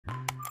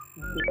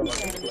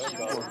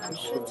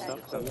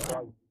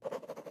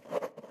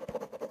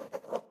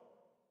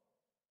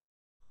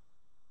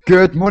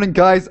Good morning,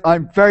 guys.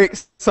 I'm very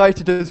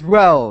excited as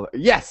well.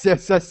 Yes.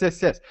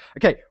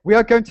 Okay, we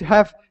are going to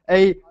have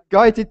a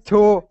guided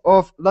tour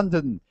of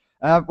London.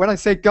 When I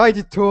say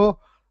guided tour,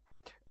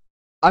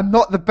 I'm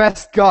not the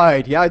best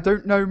guide. Yeah, I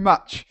don't know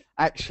much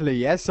actually.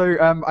 Yeah,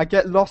 so I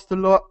get lost a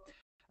lot.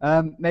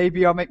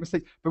 Maybe I'll make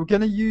mistakes, but we're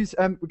going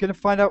to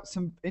find out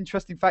some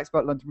interesting facts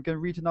about London. We're going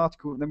to read an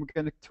article, and then we're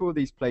going to tour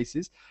these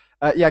places.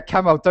 Yeah,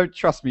 Kamal, don't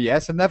trust me, yeah?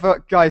 So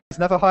never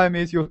hire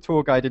me as your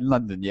tour guide in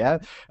London, yeah?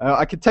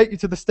 I can take you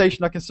to the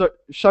station, I can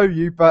show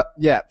you, but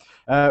yeah,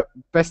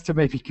 best to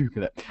maybe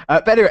Google it.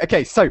 But anyway,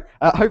 okay, so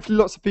hopefully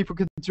lots of people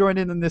can join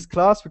in this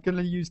class. We're going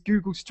to use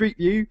Google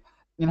Streetview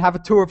and have a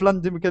tour of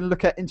London. We're going to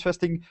look at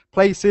interesting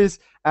places,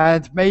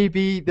 and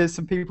maybe there's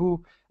some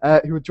people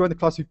who will join the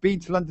class who've been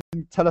to London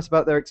and tell us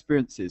about their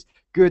experiences,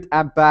 good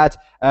and bad,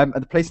 and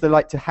the places they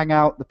like to hang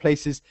out, the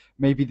places,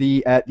 maybe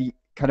the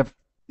kind of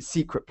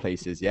secret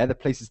places, yeah, the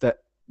places that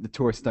the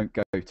tourists don't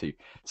go to.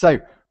 So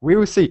we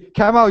will see.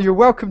 Kamal, you're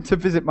welcome to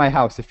visit my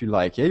house if you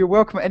like. Yeah, you're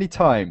welcome at any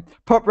time.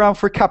 Pop round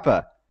for a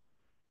cuppa.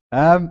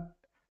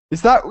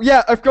 Is that,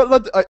 yeah, I've got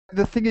London.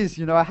 The thing is,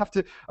 you know,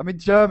 I'm in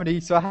Germany,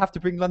 so I have to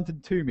bring London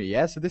to me,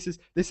 yeah? So this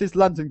is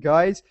London,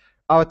 guys.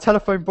 Our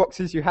telephone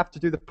boxes, you have to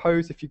do the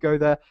pose if you go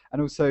there,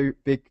 and also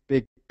Big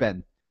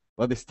Ben.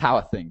 Well, this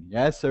tower thing,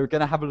 yeah? So we're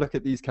going to have a look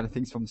at these kind of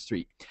things from the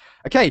street.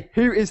 Okay,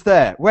 who is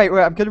there? Wait,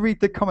 I'm going to read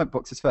the comment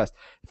boxes first.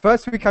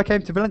 First week I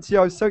came to Valencia,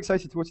 I was so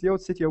excited to watch the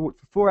old city. I walked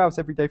for 4 hours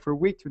every day for a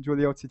week to enjoy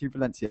the old city of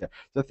Valencia.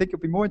 So I think it'll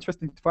be more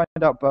interesting to find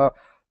out about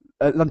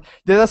London.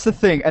 Yeah, that's the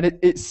thing, and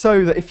it's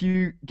so that if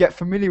you get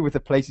familiar with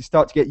a place, you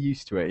start to get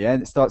used to it, yeah,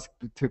 and it starts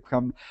to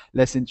become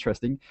less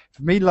interesting.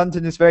 For me,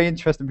 London is very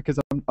interesting because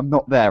I'm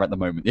not there at the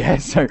moment, yeah.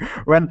 So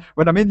when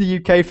I'm in the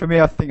UK, for me,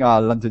 I think,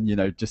 London, you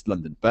know, just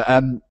London.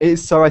 But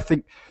it's so I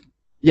think,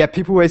 yeah,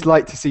 people always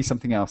like to see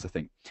something else, I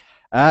think.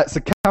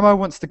 So Camo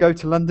wants to go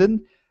to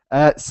London.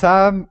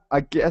 Sam,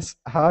 I guess,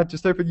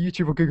 just open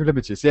YouTube or Google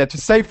Images. Yeah,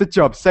 just save the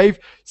job, save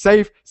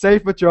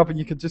my job, and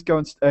you can just go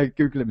on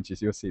Google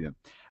Images. You'll see them.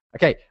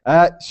 Okay,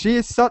 she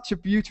is such a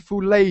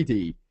beautiful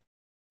lady.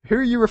 Who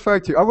are you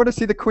referring to? I want to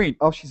see the Queen.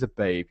 Oh, she's a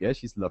babe. Yeah,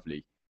 she's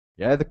lovely.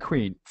 Yeah, the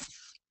Queen.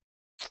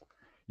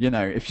 You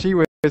know, if she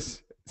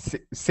was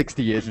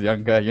 60 years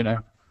younger, you know.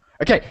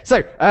 Okay, so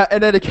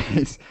in any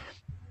case,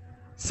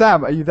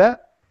 Sam, are you there?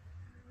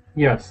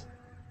 Yes.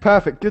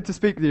 Perfect. Good to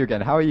speak with you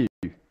again. How are you?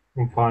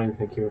 I'm fine,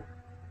 thank you.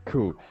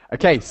 Cool.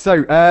 Okay,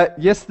 so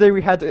yesterday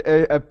we had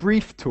a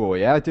brief tour.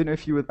 Yeah, I don't know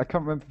if you were. I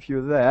can't remember if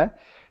you were there.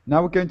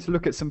 Now we're going to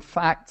look at some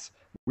facts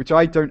which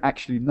I don't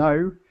actually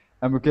know,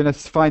 and we're going to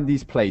find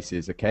these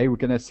places, okay? We're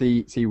going to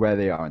see where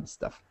they are and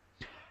stuff.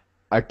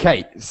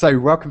 Okay, so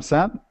welcome,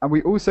 Sam. And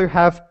we also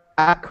have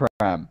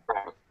Akram.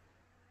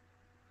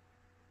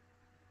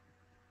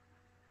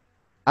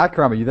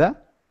 Akram, are you there?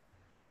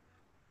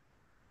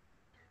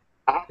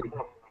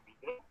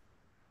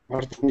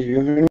 Martin, do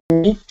you hear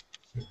me?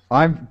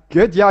 I'm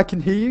good, yeah, I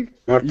can hear you.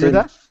 Martin. You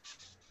there?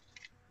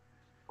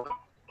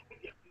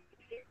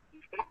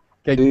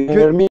 Okay, Do you good.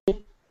 hear me?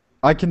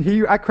 I can hear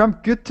you, Akram.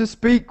 Good to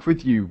speak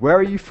with you. Where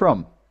are you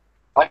from?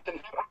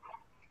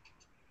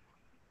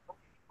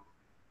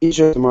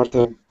 Egypt,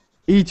 Martin.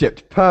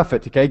 Egypt.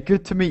 Perfect. Okay,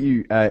 good to meet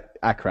you,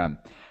 Akram.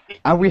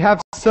 And we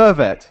have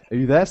Servet. Are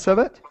you there,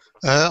 Servet?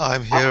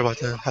 I'm here, but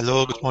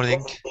hello, good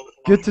morning.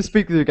 Good to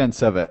speak with you again,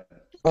 Servet.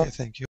 Okay,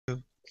 thank you.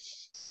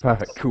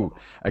 Perfect. Cool.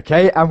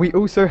 Okay, and we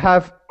also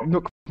have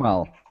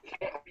Nukmal.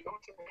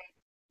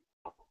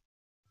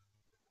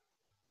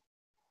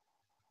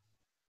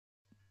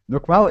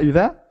 Nukmal, are you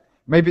there?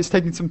 Maybe it's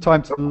taking some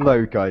time to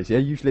load, guys. Yeah,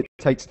 usually it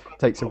takes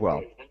a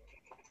while.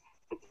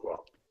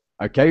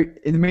 Okay.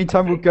 In the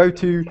meantime, we'll go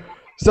to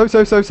so. Are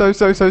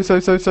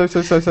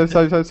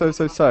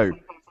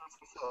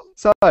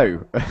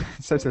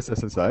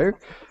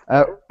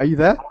you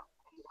there?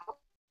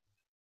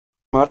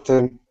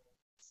 Martin.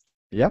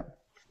 Yeah.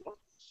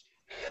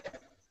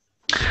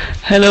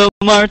 Hello,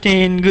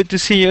 Martin. Good to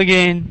see you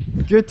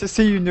again. Good to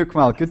see you,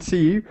 Nukmal. Good to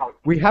see you.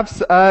 We have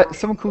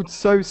someone called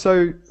so.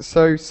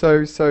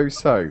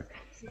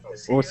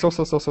 Or so.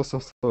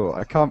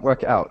 I can't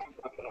work it out.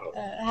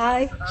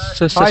 Hi.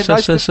 So, what's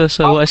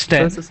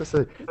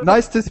that?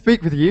 Nice to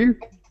speak with you.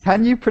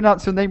 Can you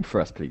pronounce your name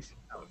for us, please?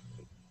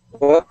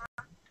 What?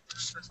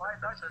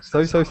 So.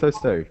 Nice to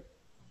speak with you.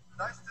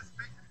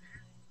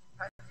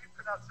 Can you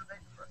pronounce your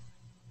name for us?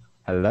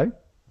 Hello?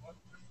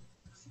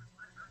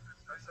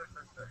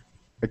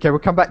 Okay, we'll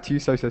come back to you,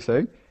 so.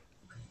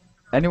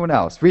 Anyone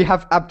else? We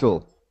have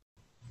Abdul.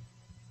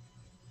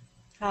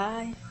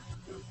 Hi.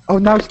 Oh,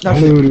 now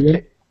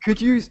could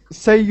you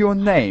say your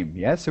name?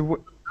 Yeah.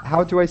 So,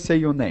 how do I say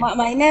your name?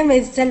 My name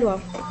is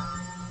Salwa.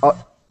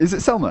 Is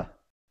it Selma?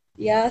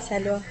 Yeah,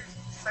 Salwa.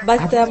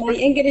 But my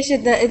English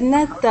is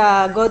not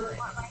good.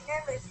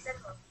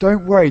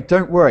 Don't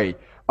worry.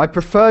 I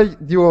prefer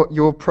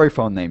your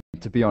profile name,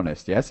 to be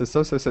honest. Yeah. So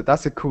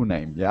that's a cool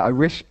name. Yeah. I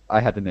wish I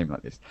had a name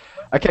like this.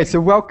 Okay.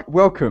 So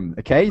welcome.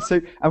 Okay. So,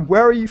 and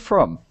where are you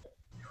from?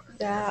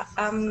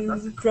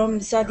 I'm from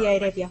Saudi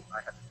Arabia.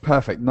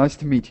 Perfect. Nice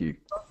to meet you.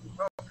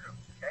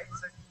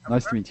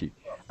 Nice to meet you.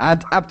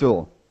 And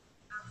Abdul.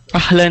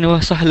 أهلا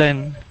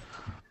وسهلا.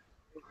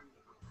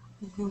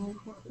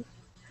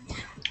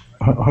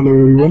 Hello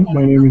everyone,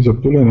 my name is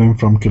Abdul and I'm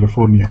from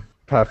California.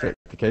 Perfect.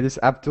 Okay, this is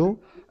Abdul.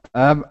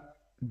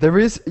 There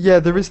is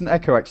an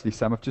echo actually,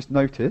 Sam. I've just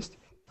noticed.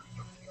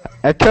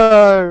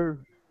 Echo.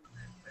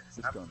 It's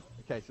gone.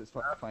 Okay, so it's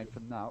fine for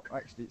now.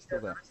 Actually, it's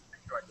still there.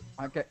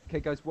 Okay,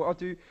 guys. What I'll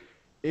do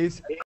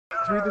is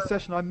through the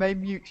session I may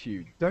mute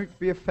you. Don't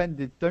be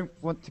offended. Don't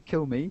want to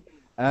kill me.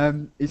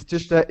 It's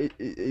just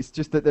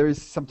that there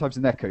is sometimes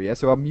an echo. Yeah.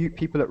 So I'll mute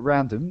people at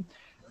random,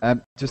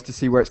 just to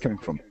see where it's coming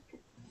from.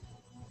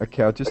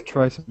 Okay, I'll just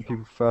try some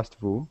people first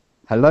of all.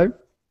 Hello?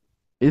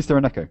 Is there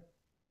an echo?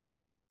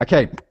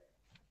 Okay,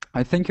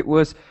 I think it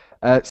was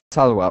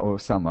Salwa or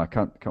Salma. I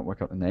can't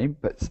work out the name,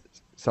 but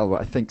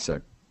Salwa, I think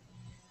so.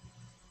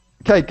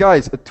 Okay,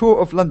 guys, a tour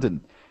of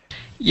London.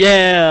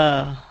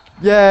 Yeah.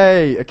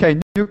 Yay! Okay,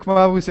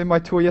 Nukmar was in my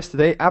tour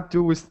yesterday.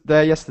 Abdul was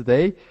there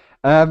yesterday.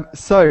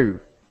 So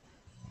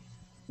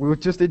we'll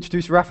just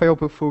introduce Raphael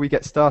before we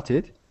get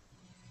started.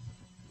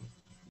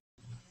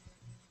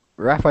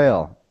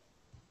 Raphael.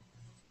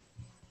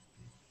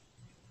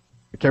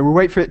 Okay, we'll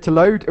wait for it to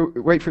load.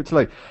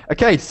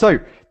 Okay, so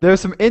there are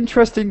some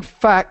interesting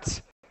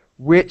facts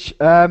which,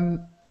 to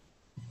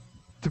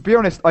be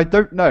honest, I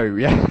don't know.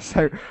 Yeah,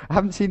 so I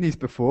haven't seen these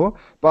before,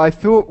 but I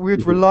thought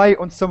we'd rely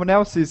on someone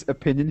else's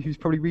opinion who's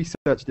probably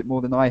researched it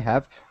more than I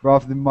have,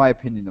 rather than my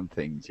opinion on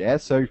things. Yeah,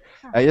 so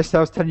yesterday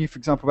I was telling you, for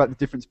example, about the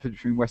difference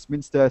between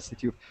Westminster,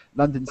 City of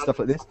London, stuff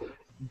like this.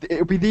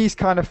 It'll be these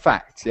kind of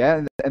facts,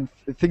 yeah, and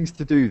things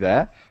to do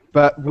there.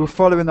 But we'll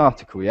follow an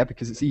article, yeah,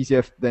 because it's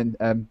easier than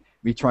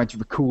me trying to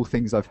recall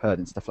things I've heard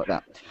and stuff like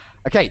that.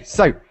 Okay,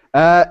 so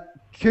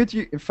could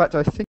you? In fact,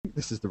 I think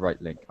this is the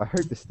right link. I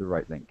hope this is the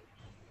right link.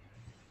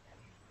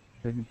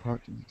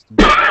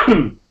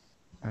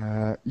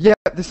 Yeah,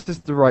 this is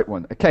the right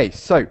one. Okay,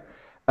 so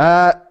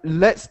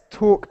let's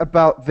talk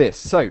about this.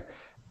 So,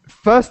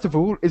 first of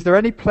all, is there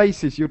any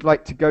places you'd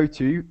like to go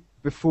to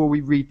before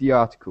we read the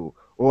article?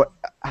 Or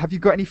have you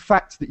got any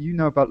facts that you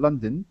know about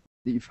London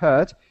that you've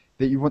heard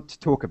that you want to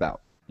talk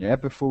about? Yeah,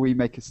 before we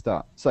make a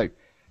start. So,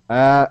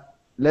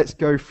 let's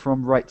go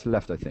from right to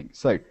left, I think.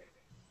 So,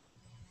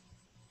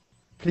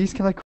 please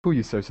can I call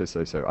you so?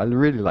 I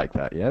really like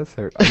that, yeah?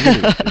 So, I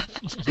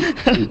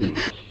really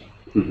like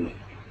it.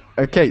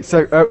 Okay,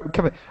 so,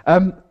 come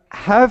on.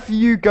 Have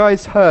you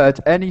guys heard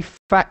any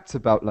facts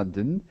about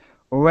London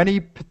or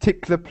any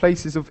particular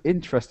places of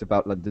interest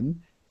about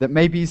London that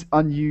maybe is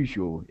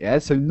unusual, yeah?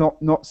 So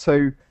not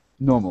so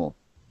normal.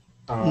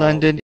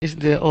 London is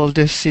the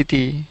oldest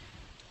city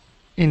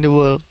in the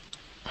world.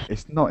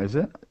 It's not, is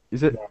it?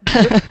 Is it?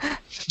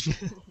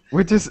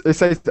 Which is,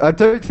 I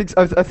don't think.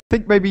 I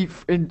think maybe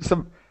in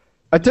some.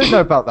 I don't know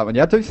about that one.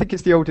 Yeah, I don't think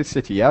it's the oldest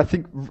city. Yeah, I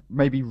think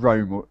maybe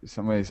Rome or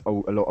somewhere is a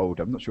lot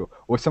older. I'm not sure,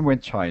 or somewhere in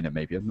China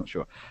maybe. I'm not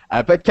sure.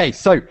 But okay,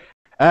 so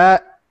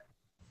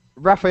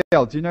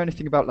Raphael, do you know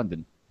anything about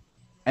London?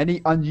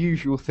 Any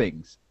unusual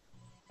things?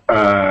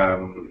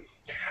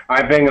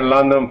 I've been in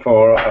London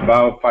for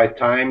about 5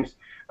 times,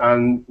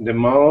 and the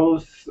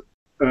most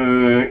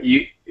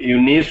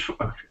unusual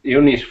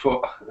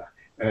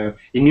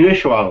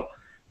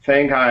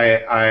thing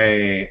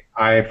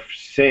I've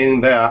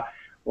seen there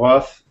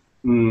was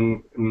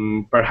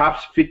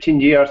perhaps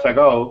 15 years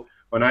ago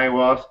when I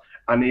was,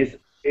 and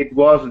it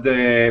was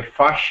the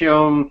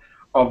fashion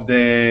of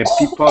the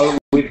people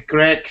with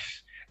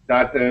Greeks,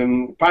 that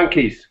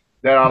punkies.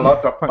 There are a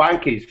lot of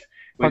punkies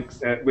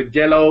with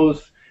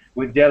yellows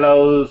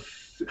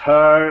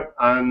hair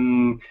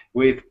and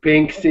with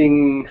pinks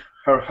in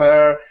her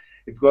hair.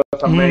 It was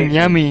amazing.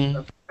 Yummy.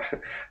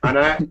 And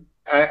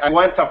I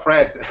went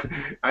afraid.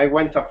 I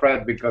went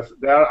afraid because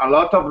there are a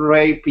lot of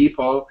rare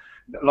people.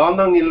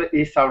 London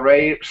is a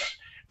rare.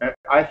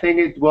 I think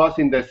it was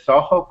in the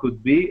Soho,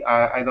 could be.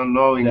 I don't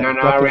know, in an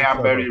area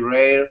very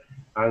rare.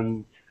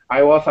 And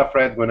I was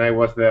afraid when I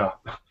was there.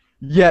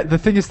 Yeah, the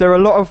thing is, there are a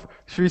lot of,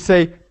 should we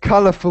say,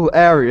 colourful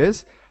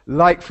areas,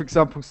 like, for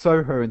example,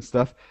 Soho and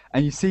stuff,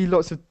 and you see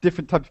lots of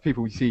different types of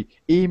people. You see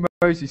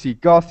emos, you see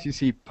goths, you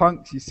see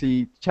punks, you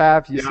see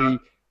chavs, you see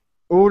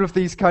all of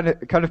these kind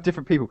of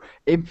different people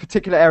in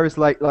particular areas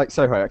like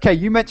Soho. Okay,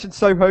 you mentioned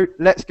Soho.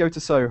 Let's go to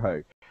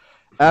Soho.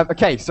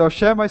 Okay, so I'll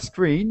share my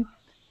screen.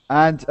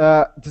 And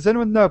does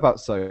anyone know about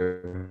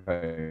Soho?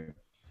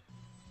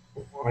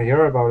 I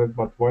hear about it,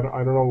 but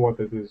I don't know what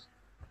it is.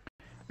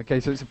 Okay,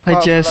 so it's a I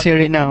part just hear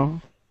it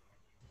now.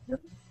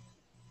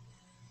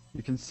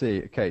 You can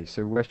see. Okay,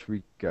 so where should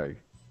we go?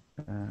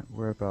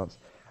 Whereabouts?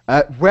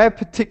 Where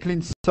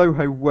particularly in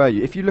Soho were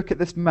you? If you look at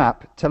this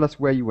map, tell us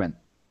where you went.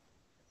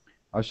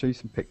 I'll show you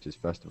some pictures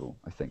first of all.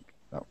 I think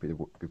that would be a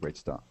good way to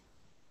start.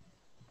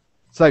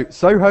 So,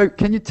 Soho,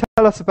 can you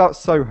tell us about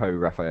Soho,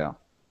 Raphael?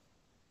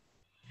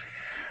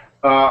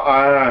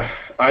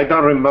 I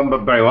don't remember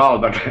very well,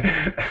 but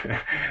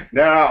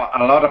there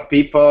are a lot of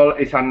people.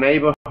 It's a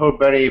neighborhood,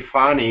 very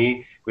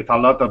funny. with a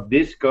lot of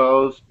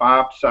discos,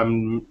 pubs,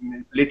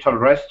 and little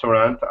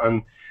restaurant,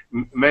 and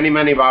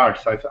many bars.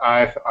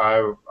 I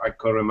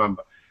could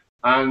remember.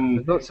 And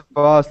There's lots of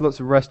bars,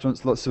 lots of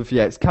restaurants, lots of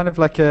it's kind of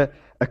like a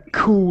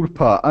cool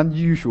part,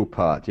 unusual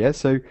part, yeah.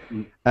 So,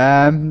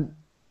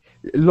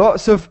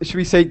 lots of, should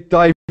we say,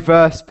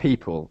 diverse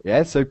people,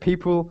 yeah. So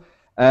people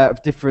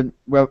of different,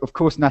 well, of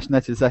course,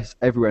 nationalities, that's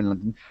everywhere in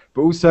London,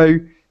 but also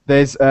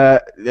there's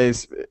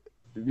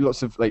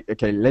lots of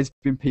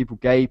lesbian people,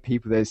 gay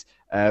people. There's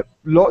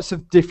lots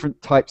of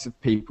different types of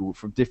people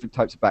from different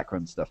types of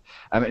background and stuff.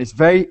 And it's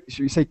very,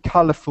 should we say,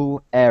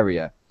 colourful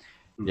area.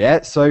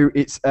 Yeah, so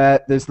it's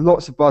there's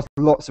lots of bars,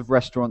 lots of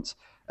restaurants,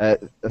 I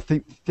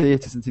think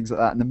theatres and things like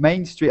that. And the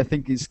main street, I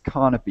think, is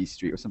Carnaby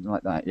Street or something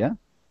like that, yeah?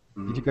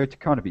 Did you go to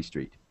Carnaby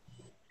Street?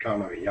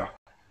 Carnaby, yeah.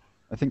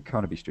 I think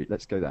Carnaby Street,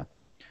 let's go there.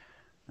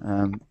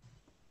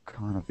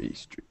 Carnaby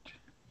Street.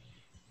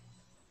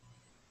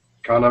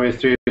 Carnaby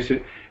Street,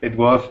 it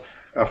was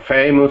a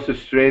famous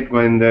street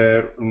when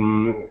the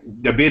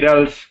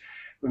Beatles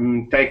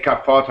take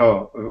a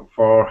photo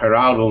for her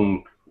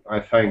album,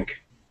 I think.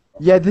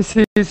 Yeah, this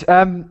is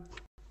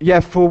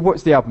for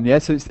what's the album? Yeah,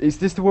 so is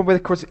this the one where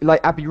they cross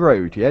like Abbey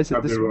Road? Yeah, is it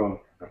Abbey Road.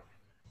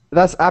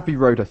 That's Abbey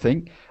Road, I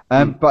think.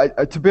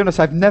 But to be honest,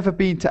 I've never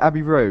been to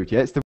Abbey Road.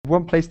 Yeah, it's the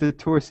one place the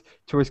tourists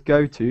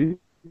go to.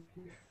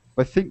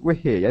 I think we're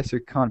here. Yeah, so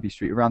Carnaby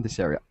Street, around this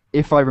area,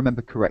 if I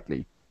remember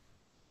correctly.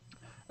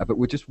 But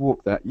we'll just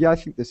walk there. Yeah, I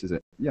think this is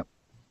it. Yeah.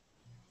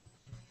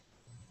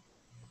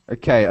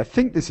 Okay, I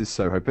think this is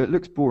Soho, but it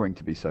looks boring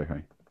to be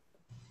Soho.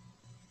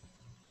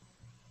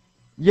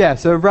 Yeah,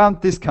 so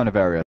around this kind of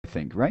area, I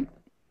think, right,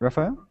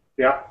 Raphael?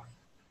 Yeah.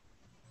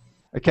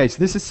 Okay, so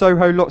this is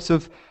Soho. Lots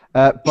of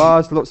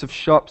bars, lots of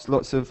shops,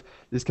 lots of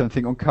this kind of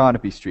thing on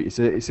Carnaby Street.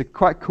 It's a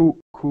quite cool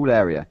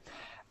area.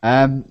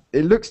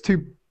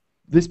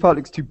 This part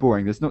looks too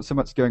boring. There's not so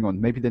much going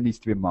on. Maybe there needs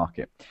to be a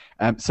market.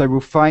 So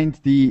we'll find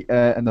the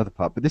another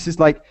part. But this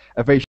is like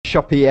a very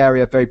shoppy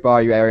area, very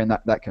bar-y area, and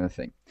that kind of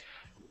thing.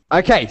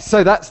 Okay,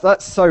 so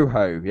that's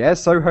Soho. Yeah,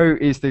 Soho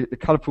is the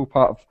colourful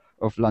part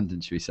of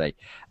London, should we say?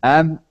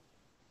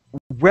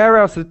 Where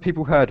else have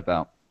people heard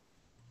about?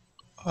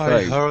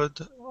 I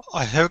heard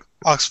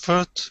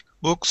Oxford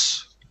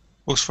books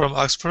from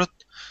Oxford.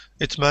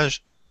 It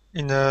mentioned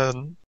in a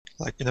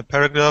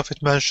paragraph.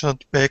 It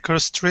mentioned Baker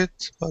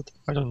Street, but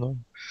I don't know.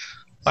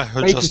 I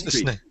heard Baker just this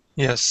Street. name.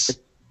 Yes.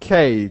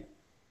 Okay,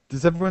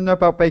 does everyone know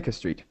about Baker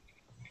Street?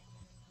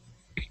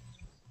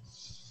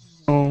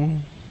 Oh,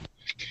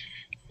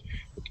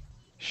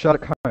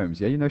 Sherlock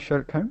Holmes. Yeah, you know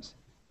Sherlock Holmes?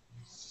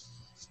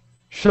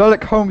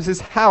 Sherlock Holmes's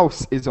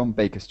house is on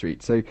Baker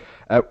Street. So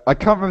I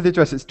can't remember the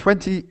address. It's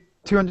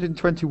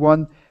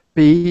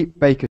 221B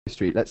Baker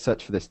Street. Let's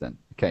search for this then.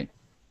 Okay.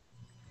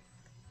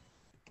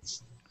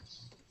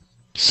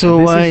 so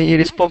why it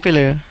is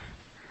popular?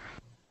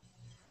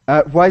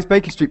 Why is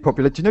Baker Street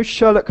popular? Do you know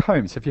Sherlock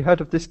Holmes? Have you heard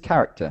of this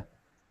character?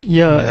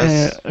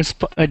 Yeah,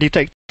 a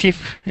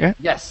detective. Yeah.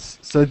 Yes.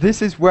 So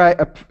this is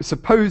where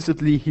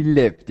supposedly he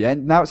lived. Yeah.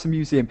 Now it's a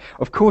museum.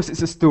 Of course,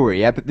 it's a story.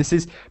 Yeah. But this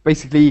is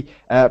basically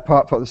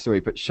part of the story.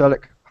 But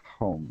Sherlock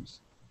Holmes.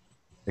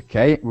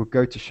 Okay. We'll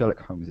go to Sherlock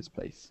Holmes's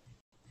place.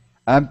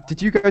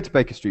 Did you go to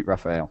Baker Street,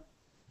 Raphael?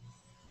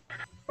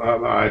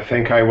 I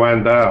think I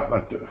went there,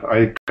 but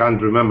I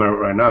can't remember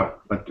right now.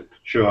 But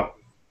sure,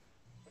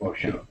 for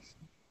sure.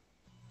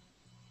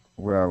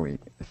 Where are we?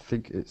 I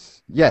think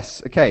it's...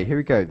 Yes, okay, here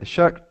we go. The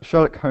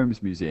Sherlock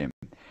Holmes Museum.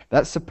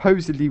 That's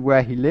supposedly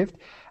where he lived.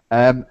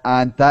 And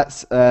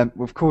that's... well,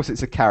 of course,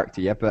 it's a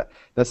character, yeah? But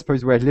that's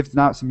supposedly where he lived.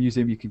 Now it's a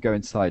museum. You can go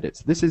inside it.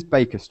 So this is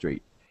Baker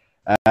Street.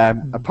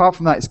 Apart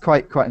from that, it's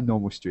quite a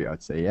normal street,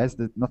 I'd say. Yeah?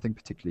 There's nothing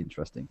particularly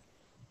interesting.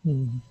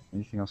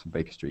 Anything else on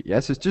Baker Street?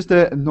 Yes, it's just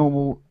a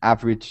normal,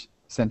 average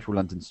central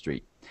London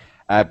street.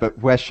 But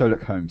where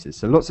Sherlock Holmes is.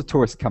 So lots of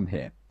tourists come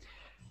here.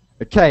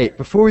 Okay,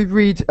 before we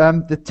read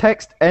the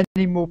text,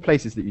 any more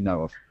places that you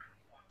know of?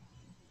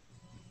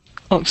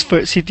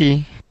 Oxford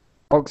City.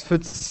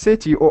 Oxford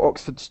City or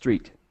Oxford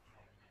Street?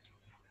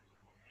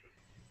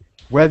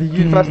 Where the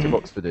University of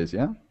Oxford is,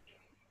 yeah?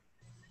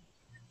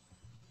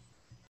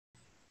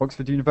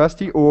 Oxford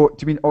University, or do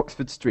you mean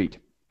Oxford Street?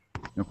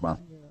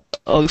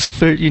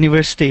 Oxford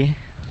University.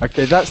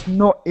 Okay, that's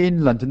not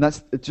in London.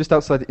 That's just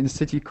outside in a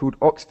city called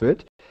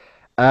Oxford.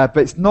 But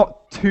it's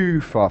not too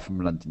far from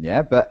London,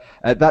 yeah. But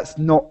that's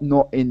not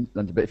in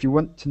London. But if you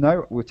want to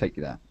know, we'll take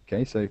you there.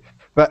 Okay. So,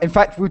 but in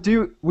fact, we'll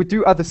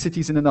do other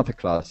cities in another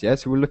class, yeah.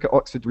 So we'll look at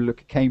Oxford, we'll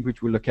look at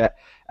Cambridge, we'll look at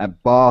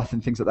Bath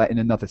and things like that in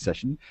another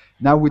session.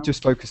 Now we'll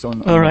just focus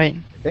on. All right.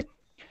 Okay.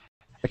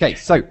 Okay.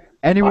 So,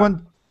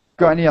 anyone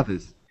got any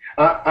others?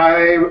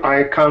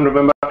 I can't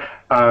remember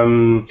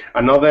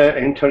another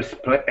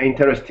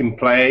interesting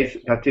place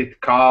that is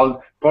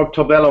called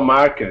Portobello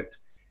Market.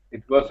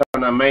 It was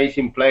an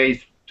amazing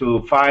place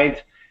to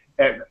find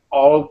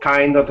all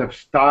kind of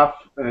stuff,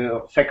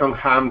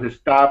 second-hand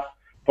stuff.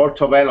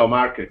 Portobello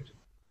Market.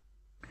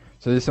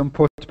 So this is on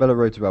Portobello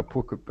Road as well,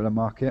 Portobello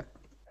Market.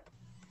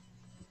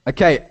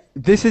 Okay,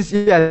 this is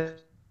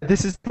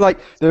this is like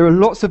there are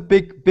lots of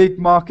big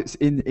markets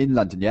in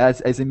London, yeah,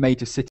 as in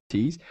major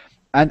cities.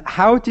 And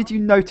how did you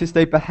notice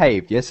they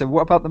behaved? Yeah, so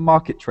what about the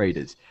market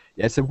traders?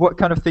 Yeah, so what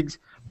kind of things?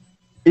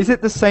 Is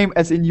it the same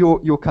as in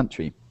your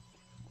country,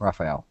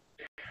 Raphael?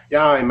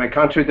 Yeah, in my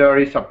country there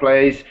is a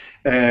place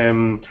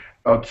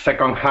of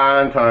second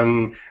hand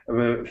and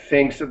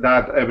things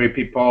that every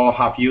people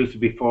have used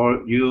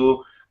before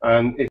you,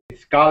 and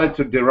it's called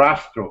the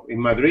rastro.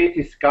 In Madrid,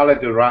 it's called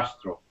the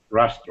rastro,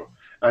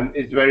 and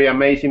it's very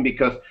amazing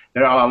because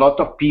there are a lot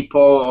of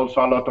people,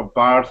 also a lot of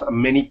bars, and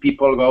many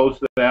people goes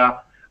there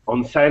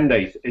on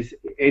Sundays.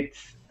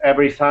 It's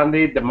every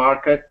Sunday the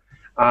market,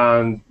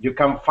 and you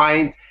can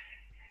find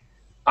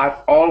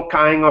at all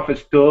kind of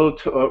stools,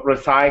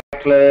 recycled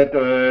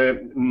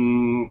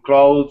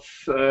clothes,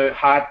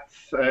 hats,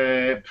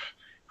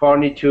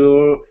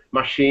 furniture,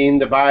 machine,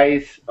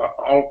 device,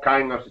 all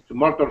kind of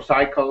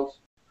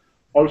motorcycles,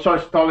 also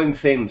stolen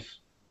things.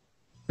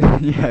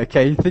 Yeah,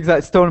 okay, things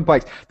like stolen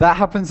bikes. That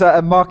happens at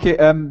a market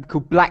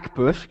called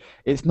Blackbush.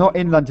 It's not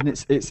in London.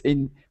 It's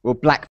in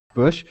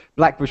Blackbush.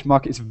 Blackbush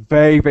market is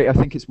very. I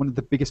think it's one of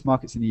the biggest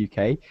markets in the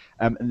UK,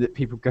 and that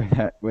people go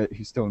there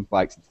who stolen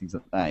bikes and things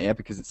like that. Yeah,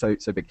 because it's so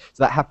big.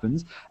 So that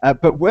happens.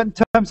 But in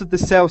terms of the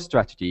sales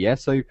strategy, yeah.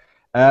 So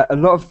a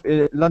lot of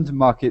London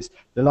markets,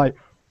 they're like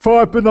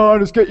 5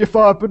 bananas, get your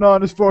 5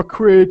 bananas for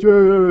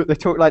 £1. They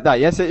talk like that.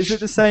 Yeah. So is it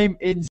the same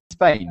in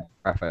Spain,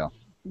 Raphael?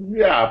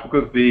 Yeah,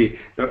 could be,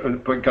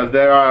 because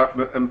there are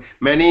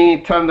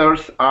many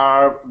tenders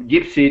are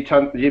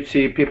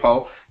gypsy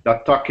people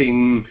that talk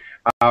in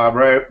a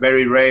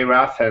very rare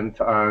accent,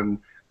 and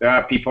there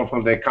are people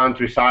from the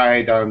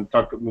countryside and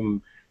talk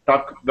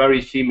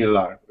very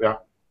similar. Yeah.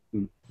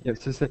 Yeah,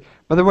 so,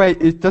 by the way,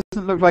 it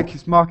doesn't look like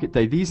it's market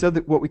day. These are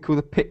what we call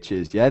the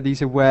pitches, yeah?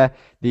 These are where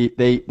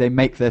they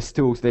make their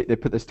stalls, they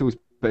put their stalls,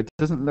 but it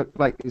doesn't look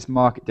like it's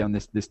market day on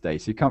this day,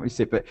 so you can't really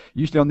see it. But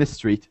usually on this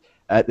street,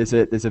 there's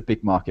a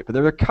big market. But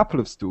there are a couple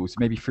of stalls,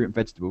 maybe fruit and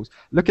vegetables.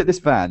 Look at this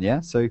van,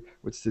 yeah? So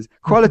what says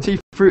quality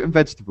fruit and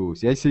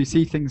vegetables, yeah? So you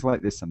see things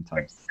like this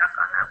sometimes.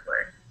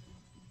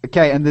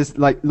 Okay, and there's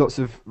like lots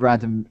of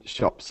random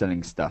shops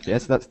selling stuff, yeah?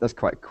 So that's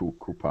quite a cool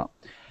part.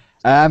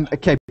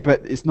 Okay,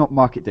 but it's not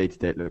market day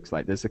today, it looks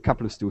like. There's a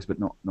couple of stalls, but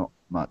not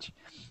much.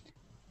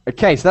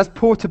 Okay, so that's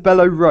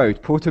Portobello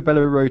Road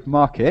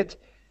Market.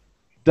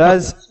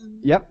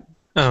 Yep.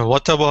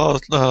 What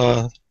about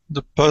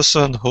the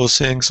person who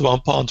sings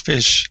 £1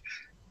 fish?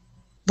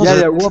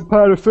 Yeah,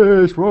 £1 of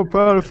fish,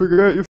 £1 of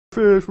forget your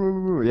fish.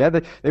 Yeah,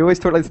 they always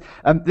talk like this.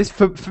 This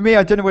for me,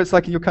 I don't know what it's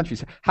like in your country.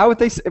 So how would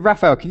they say,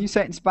 Raphael, can you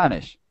say it in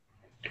Spanish?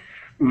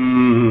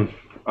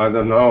 I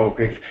don't know.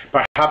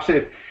 Perhaps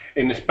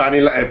in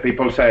Spanish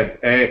people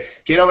say,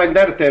 quiero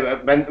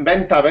venderte,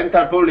 venta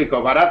al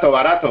público,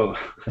 barato.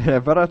 Yeah,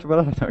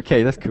 barato.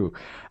 Okay, that's cool.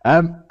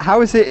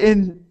 How is it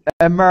in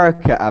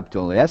America,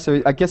 Abdul? Yeah,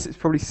 so I guess it's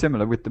probably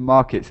similar with the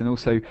markets and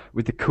also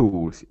with the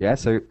calls. Yeah,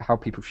 so how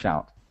people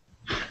shout.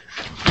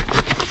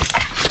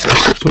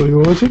 Sorry,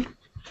 what was it?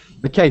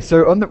 Okay,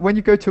 so when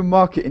you go to a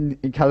market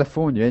in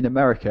California, in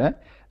America,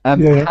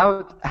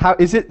 how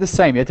is it the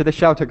same? Yeah, do they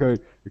shout or go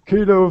a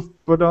kilo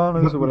of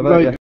bananas or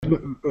whatever?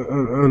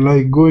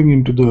 Like going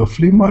into the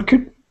flea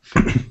market?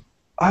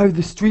 Oh,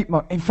 the street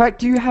market. In fact,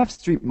 do you have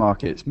street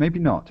markets? Maybe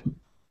not.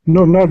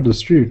 No, not the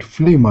street.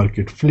 Flea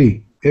market.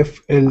 Flea.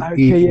 F-L-E.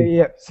 Okay,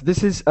 yeah. So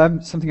this is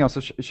something else.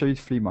 I'll show you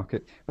the flea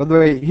market. By the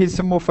way, here's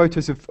some more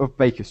photos of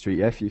Baker Street.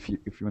 Yeah, if you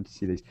want to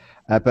see these.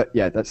 But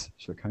yeah, that's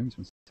Sherlock Holmes.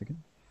 1 second.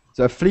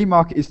 So a flea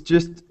market is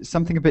just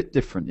something a bit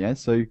different. Yeah,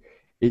 so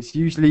it's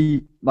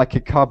usually like a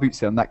car boot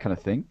sale and that kind of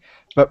thing.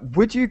 But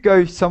would you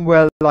go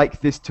somewhere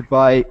like this to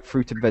buy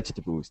fruit and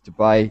vegetables, to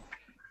buy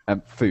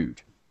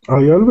food?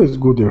 I always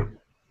go there.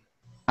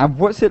 And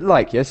what's it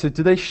like? Yeah, so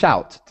do they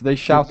shout? Do they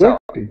shout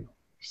exactly. out?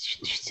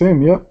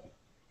 Same, yeah.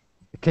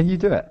 Can you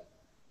do it?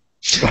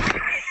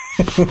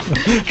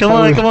 Come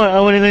on, I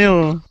want to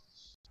know.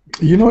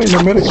 You know, in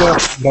America,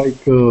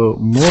 like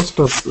most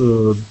of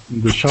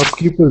the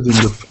shopkeepers in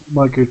the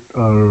market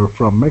are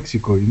from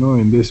Mexico, you know,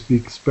 and they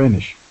speak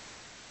Spanish.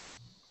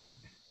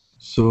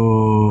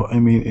 So, I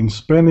mean, in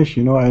Spanish,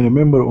 you know, I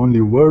remember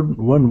only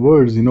one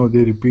words, you know,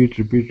 they repeat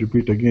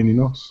again, you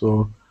know.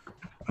 So,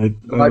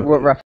 like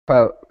what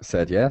Raphael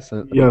said, yeah.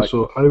 So yeah, like,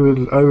 so I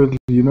will,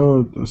 you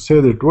know,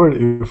 say that word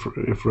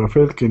if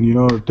Raphael can, you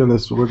know, tell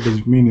us what does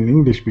it mean in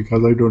English,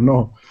 because I don't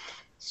know.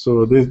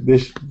 So this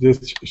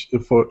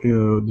for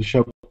the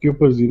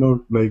shopkeepers, you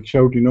know, like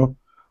shout, you know,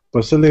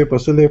 pasale.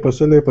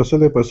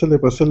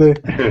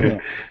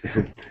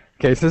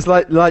 Okay, so it's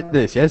like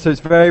this, yeah. So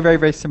it's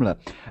very similar.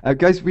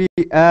 Guys,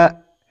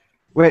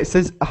 where it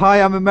says,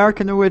 "Hi, I'm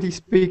American, already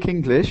speak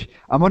English.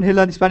 I'm on here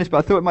learning Spanish, but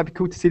I thought it might be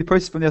cool to see the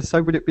process from the other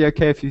side. Would it be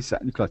okay if you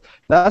sat in the class?"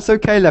 That's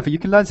okay, Levy. You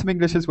can learn some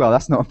English as well.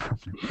 That's not a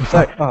problem.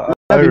 So,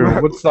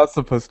 Levy, what's that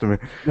supposed to mean?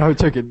 No,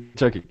 joking.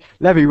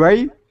 Levy, where are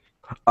you?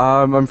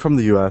 I'm from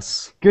the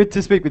US. Good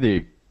to speak with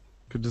you.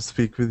 Good to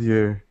speak with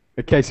you.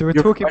 Okay, so we're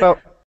talking about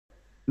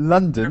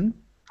London.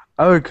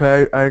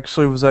 Okay, I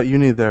actually was at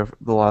uni there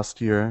the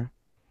last year.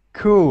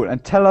 Cool,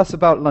 and tell us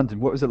about London.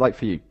 What was it like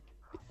for you?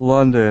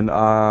 London,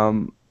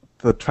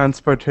 the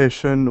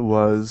transportation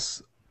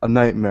was a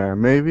nightmare.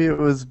 Maybe it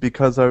was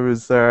because I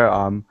was there.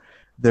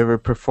 They were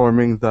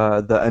performing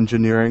the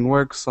engineering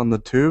works on the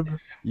tube.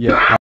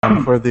 Yeah.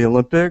 For the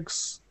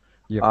Olympics.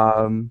 Yep.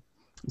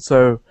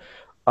 So,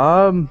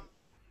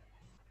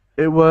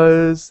 it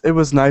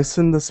was nice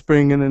in the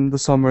spring and in the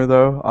summer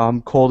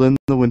though. Cold in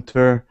the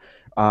winter,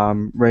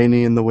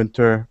 rainy in the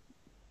winter.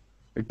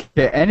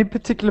 Okay. Any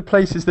particular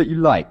places that you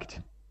liked,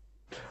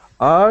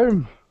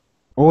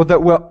 Or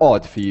that were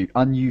odd for you,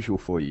 unusual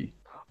for you?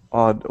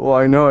 odd. Well,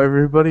 I know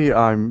everybody.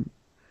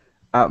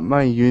 At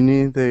my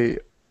uni, they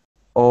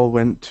all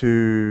went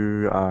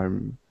to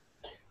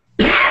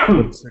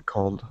what's it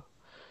called?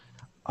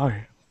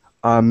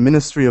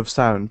 Ministry of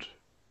Sound.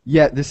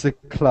 Yeah, this is a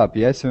club.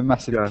 Yeah, so a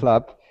massive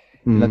club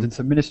in London.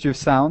 So Ministry of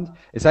Sound.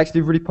 It's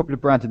actually a really popular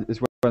brand as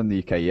well in the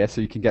UK. Yeah,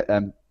 so you can get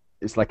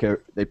it's like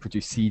they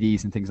produce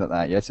CDs and things like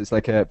that. Yes, it's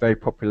like a very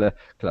popular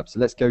club. So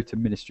let's go to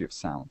Ministry of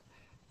Sound.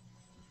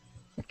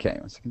 Okay,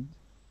 1 second.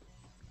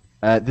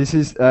 This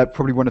is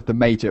probably one of the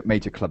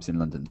major clubs in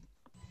London.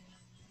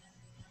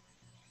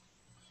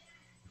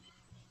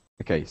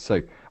 Okay,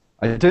 so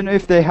I don't know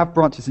if they have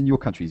branches in your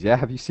countries. Yeah,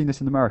 have you seen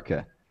this in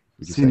America?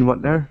 Seen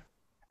what there?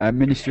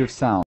 Ministry of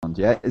Sound.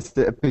 Yeah, it's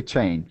a big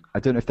chain.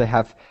 I don't know if they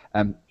have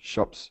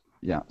shops.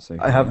 Yeah, so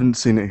I haven't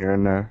seen it here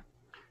and there.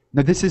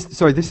 No, this is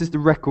the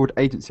record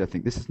agency. I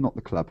think this is not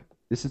the club.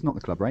 This is not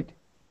the club, right?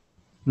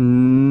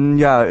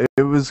 Yeah,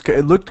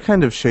 it looked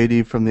kind of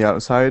shady from the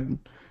outside.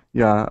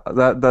 Yeah,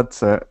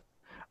 that's it.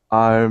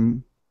 I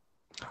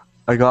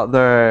got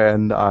there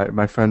and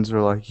my friends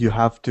were like, "You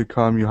have to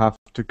come, you have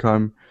to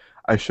come."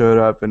 I showed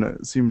up and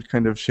it seemed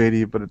kind of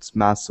shady, but it's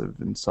massive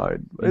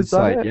inside.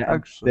 Inside, yeah.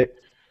 Actually,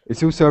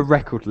 it's also a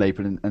record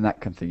label and that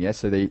kind of thing. Yeah,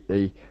 so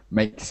they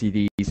make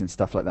CDs and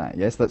stuff like that.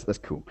 Yes, that's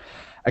cool.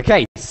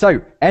 Okay,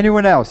 so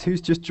anyone else who's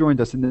just joined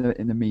us in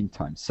the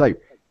meantime? So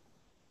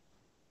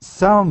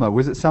Salma,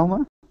 was it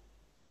Salma?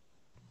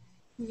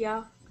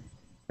 Yeah.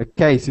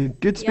 Okay, so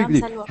good to speak with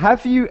you. Salwa.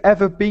 Have you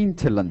ever been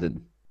to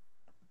London?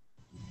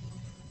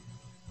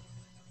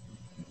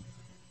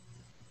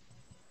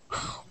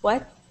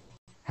 What?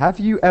 Have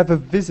you ever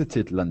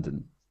visited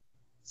London?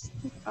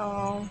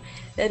 No,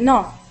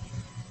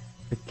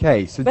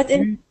 Okay, so but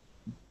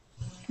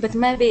but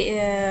maybe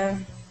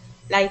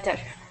later.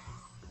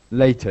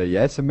 later,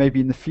 yeah, so maybe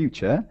in the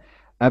future.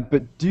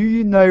 But do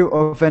you know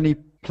of any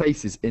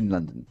places in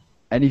London?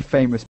 Any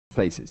famous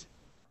places?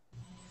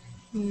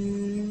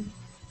 Mm.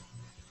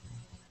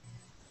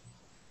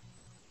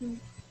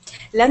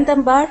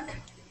 London Park.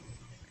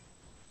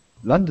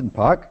 London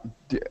Park?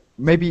 Do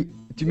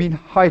you mean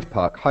Hyde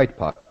Park? Hyde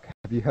Park.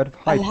 Have you heard of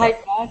Hyde Park?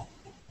 Hyde Park.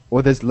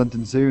 Or there's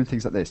London Zoo and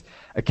things like this.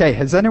 Okay,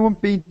 has anyone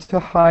been to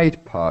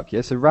Hyde Park?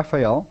 Yeah, so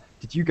Raphael,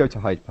 did you go to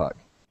Hyde Park?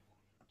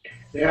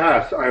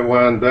 Yes, I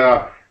went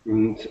there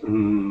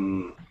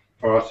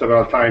for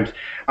several times.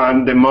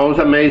 And the most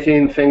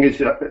amazing thing is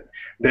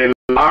the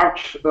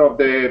large of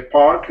the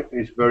park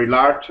is very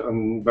large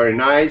and very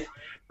nice.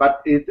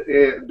 But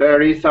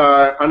there is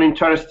an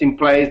interesting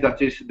place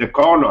that is the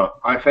corner.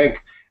 I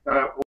think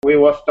we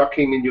was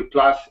talking in your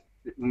class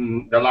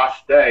the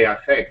last day, I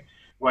think,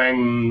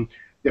 when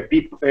the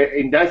people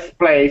in this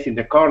place, in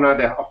the corner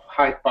of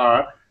Hyde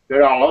Park,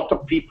 there are a lot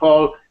of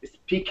people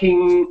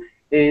speaking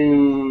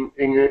in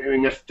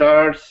a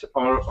stairs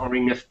or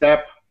in a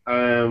step,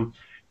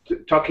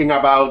 talking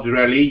about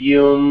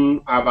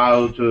religion,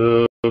 about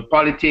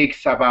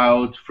politics,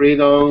 about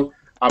freedom,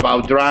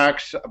 about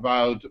drugs,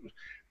 about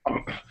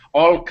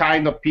all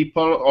kind of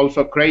people,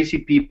 also crazy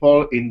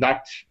people in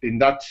that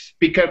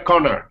speaker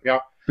corner. Yeah.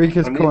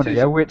 Speaker's corner,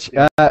 yeah,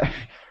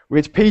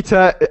 which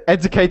Peter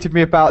educated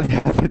me about the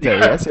other day.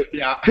 Yeah? So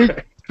Yeah.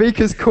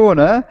 Speaker's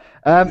corner.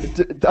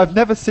 I've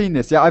never seen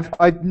this. Yeah,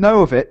 I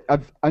know of it.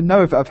 I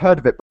know of it. I've heard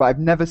of it, but I've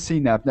never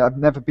seen it. I've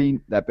never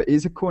been there. But it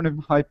is a corner in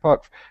Hyde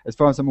Park, as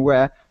far as I'm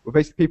aware, where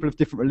basically people of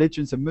different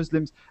religions and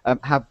Muslims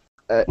have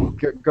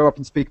go up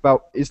and speak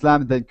about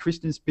Islam, and then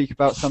Christians speak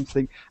about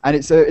something, and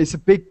it's a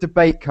big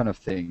debate kind of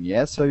thing.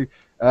 Yeah. So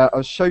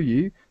I'll show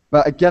you.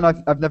 But again,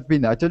 I've never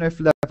been there. I don't know if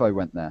Levi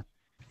went there.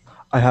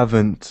 I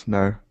haven't.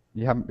 No.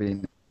 You haven't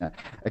been there.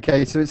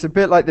 Okay, so it's a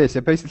bit like this.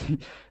 So basically,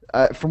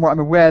 from what I'm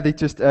aware, they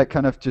just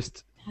kind of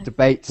just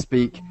debate,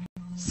 speak,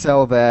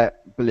 sell their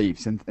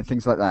beliefs and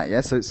things like that. Yeah,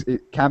 so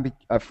it can be,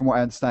 from what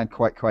I understand,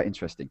 quite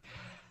interesting.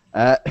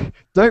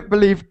 Don't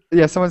believe.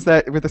 Yeah, someone's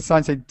there with a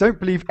sign saying, "Don't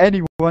believe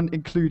anyone,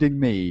 including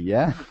me."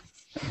 Yeah,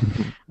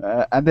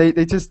 and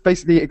they just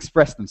basically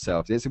express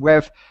themselves. It's a way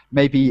of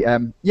maybe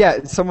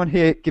someone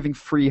here giving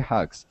free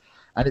hugs.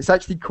 And it's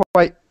actually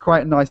quite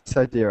a nice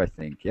idea, I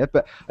think. Yeah,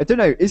 but I don't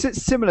know. Is it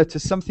similar to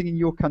something in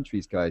your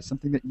countries, guys?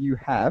 Something that you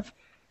have?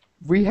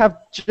 We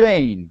have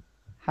Jane.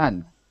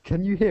 Han,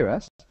 can you hear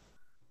us?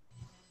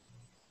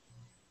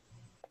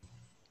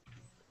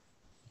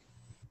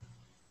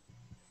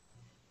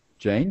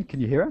 Jane, can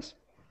you hear us?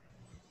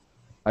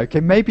 Okay,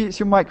 maybe it's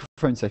your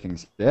microphone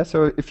settings. Yeah.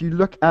 So if you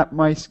look at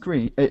my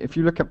screen,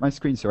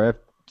 sorry,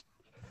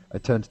 I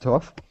turned it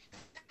off.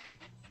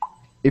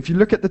 if you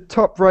look at the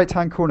top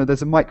right-hand corner,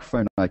 there's a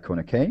microphone icon,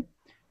 okay?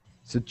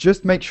 So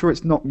just make sure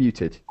it's not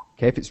muted.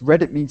 Okay, if it's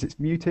red, it means it's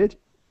muted.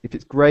 If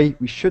it's grey,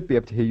 we should be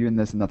able to hear you, and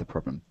there's another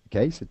problem.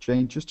 Okay, so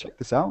Jane, just check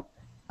this out,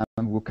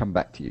 and we'll come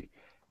back to you.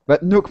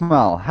 But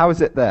Nukmal, how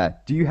is it there?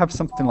 Do you have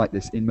something like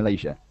this in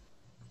Malaysia?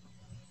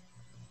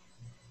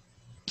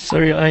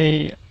 Sorry,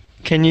 I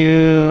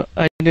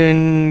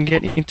didn't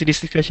get into this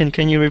discussion.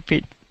 Can you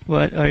repeat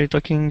what are you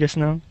talking just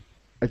now?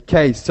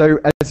 Okay, so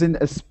as in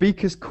a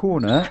speaker's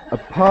corner, a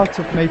part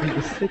of maybe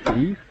the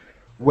city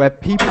where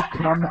people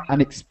come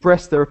and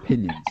express their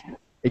opinions.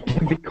 It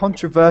can be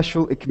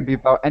controversial, it can be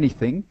about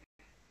anything,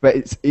 but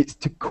it's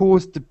to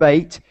cause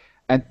debate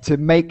and to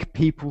make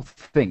people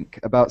think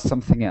about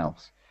something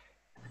else.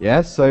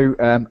 Yeah, so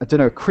I don't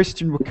know, a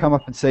Christian would come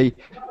up and say,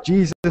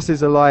 Jesus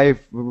is alive,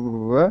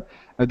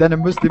 and then a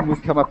Muslim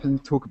would come up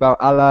and talk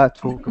about Allah,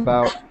 talk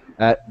about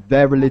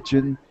their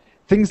religion,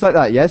 things like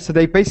that, yeah? So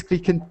they basically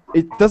can,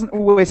 it doesn't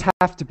always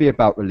have to be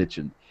about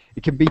religion.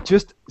 It can be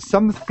just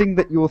something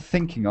that you're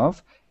thinking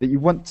of, that you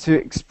want to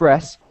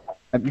express,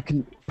 and you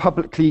can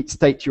publicly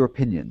state your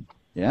opinion,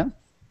 yeah?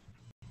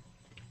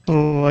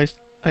 Oh,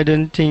 I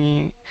don't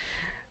think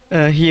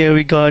here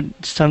we got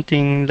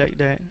something like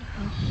that.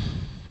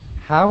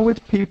 How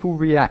would people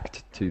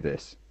react to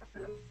this?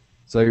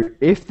 So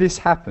if this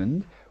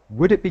happened,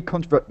 would it be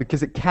controversial?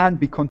 Because it can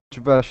be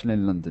controversial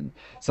in London.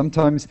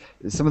 Sometimes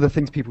some of the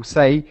things people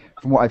say,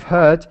 from what I've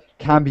heard,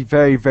 can be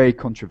very, very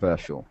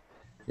controversial.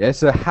 Yeah,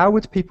 so how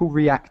would people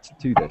react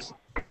to this?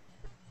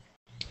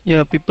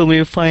 Yeah, people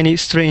will find it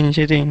strange,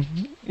 I think.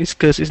 It's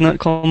because it's not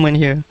common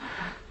here.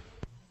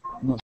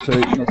 Not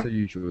so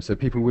usual, so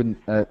people wouldn't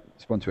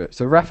respond to it.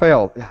 So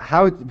Raphael,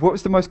 what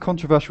was the most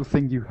controversial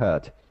thing you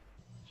heard?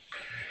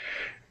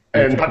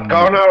 In that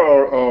corner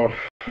or?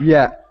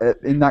 Yeah,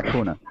 in that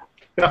corner.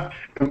 Yeah,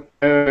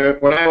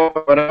 when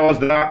I was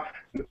there,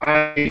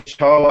 I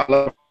saw a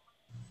lot of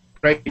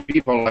crazy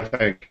people, I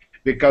think,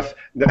 because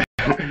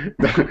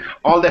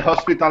all the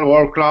hospital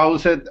were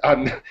closed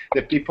and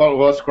the people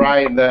was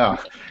crying there.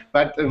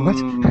 But,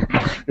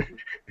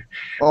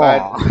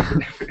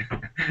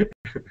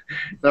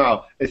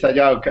 no, it's a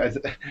joke.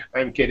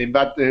 I'm kidding.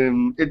 But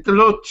it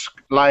looks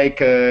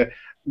like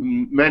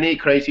many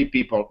crazy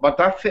people. But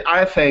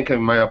I think,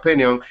 in my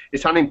opinion,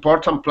 it's an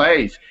important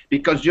place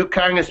because you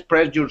can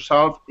express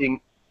yourself in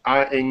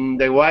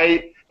the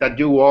way that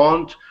you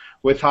want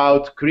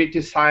without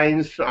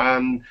criticizing,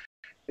 and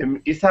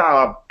it's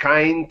a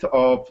kind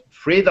of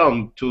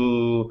freedom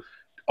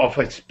of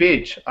a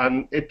speech.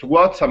 And it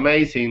was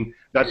amazing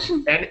that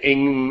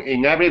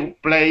in every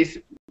place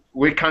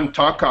we can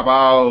talk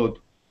about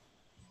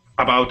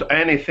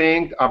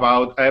anything,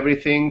 about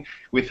everything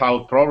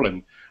without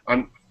problem.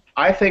 And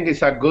I think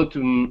it's a good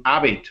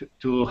habit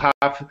to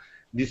have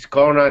this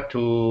corner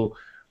to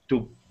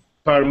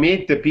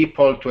permit the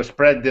people to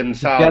spread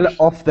themselves. To get it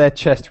off their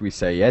chest, we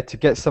say, yeah? To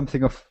get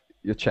something off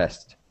your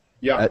chest.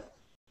 Yeah.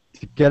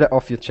 To get it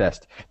off your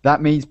chest.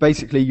 That means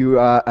basically you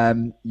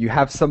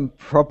have some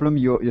problem,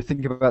 you're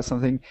thinking about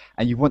something,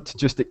 and you want to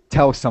just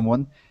tell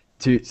someone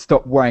to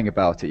stop worrying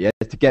about it, yeah?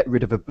 To get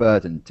rid of a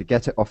burden, to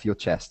get it off your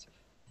chest.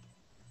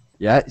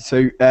 Yeah,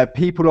 so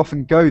people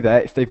often go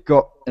there if they've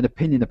got an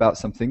opinion about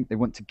something, they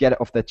want to get it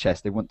off their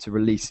chest, they want to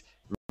release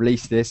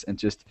this and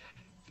just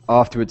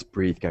afterwards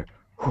breathe, go,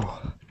 whew.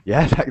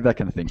 Yeah, that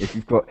kind of thing, if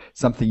you've got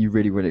something you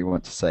really, really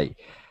want to say.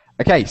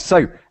 Okay,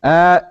 so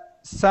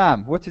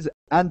Sam, what is it?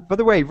 And by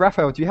the way,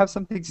 Rafael, do you have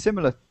something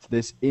similar to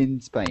this in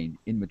Spain,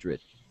 in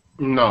Madrid?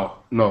 No,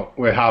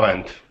 we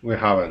haven't.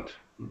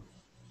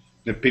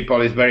 The people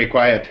is very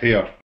quiet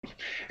here.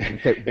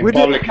 Okay. Would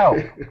it help?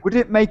 Would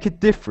it make a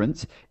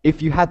difference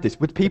if you had this?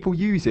 Would people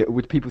use it, or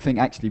would people think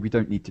actually we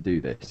don't need to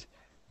do this?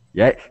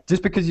 Yeah,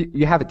 just because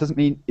you have it doesn't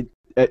mean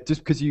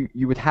just because you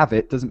would have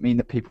it doesn't mean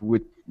that people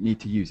would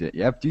need to use it.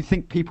 Yeah, do you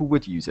think people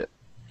would use it?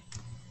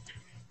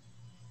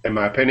 In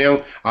my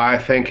opinion, I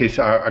think it's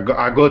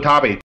a good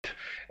habit.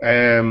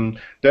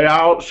 There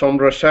are some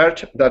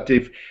research that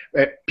if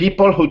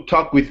people who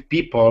talk with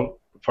people,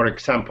 for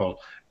example,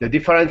 the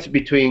difference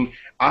between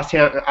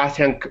Asian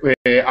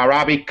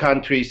Arabic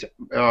countries,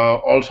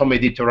 also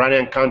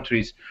Mediterranean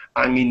countries,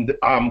 and in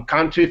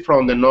countries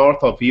from the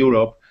north of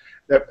Europe,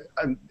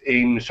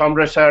 in some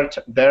research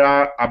there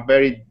are a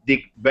very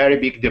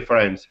big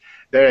difference.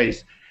 There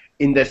is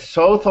in the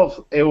south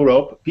of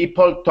Europe,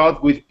 people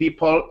talk with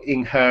people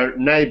in her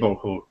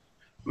neighborhood.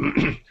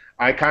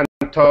 I can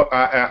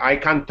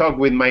talk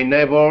with my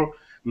neighbor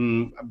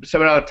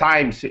several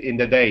times in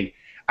the day,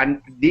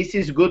 and this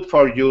is good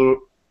for your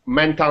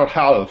mental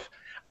health.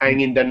 And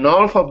in the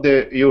north of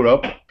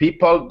Europe,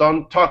 people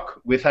don't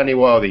talk with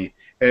anybody.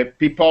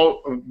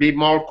 People be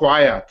more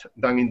quiet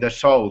than in the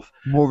south.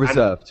 More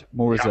reserved.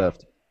 More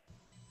reserved.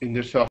 In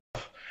the south,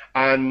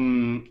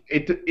 and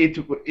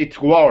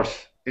it's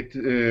worse.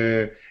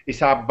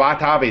 It's a bad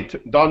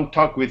habit. Don't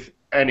talk with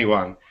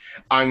anyone.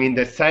 And in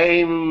the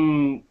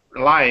same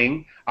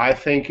line, I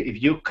think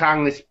if you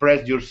can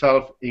express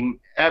yourself in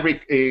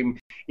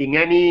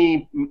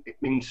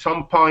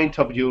some point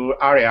of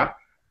your area,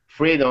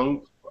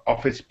 freedom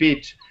of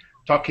speech,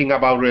 talking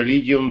about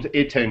religions,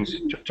 eating,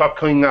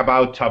 talking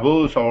about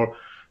taboos or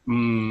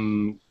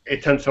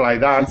things like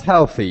that. It's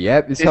healthy,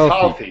 yeah. It's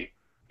healthy.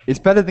 It's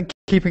better than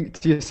keeping it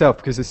to yourself,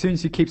 because as soon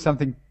as you keep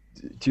something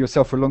to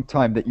yourself for a long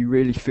time that you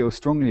really feel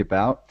strongly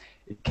about,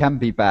 it can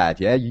be bad.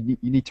 Yeah, you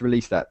need to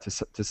release that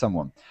to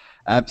someone.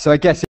 So I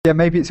guess, yeah,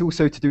 maybe it's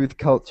also to do with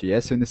culture. Yeah,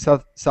 so in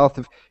the south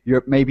of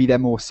Europe, maybe they're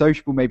more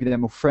sociable, maybe they're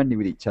more friendly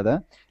with each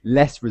other,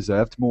 less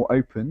reserved, more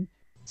open.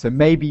 So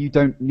maybe you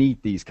don't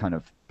need these kind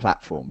of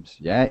platforms,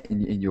 yeah,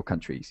 in your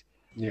countries.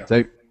 Yeah.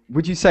 So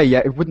would you say,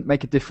 yeah, it wouldn't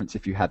make a difference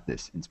if you had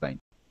this in Spain?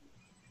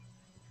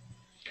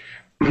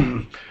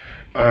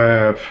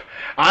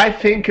 I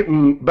think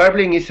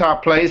Berlin is a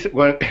place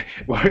where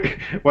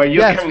you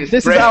can express.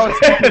 This is our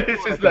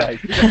this is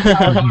like,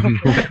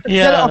 Get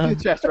it off your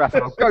chest,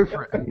 Raphael. Go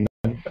for it.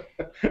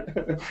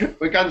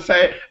 We can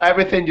say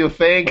everything you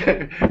think.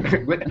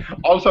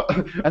 Also,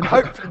 and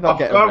hopefully not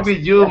get arrested.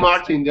 With you, yes.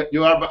 Martin,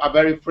 you are a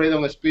very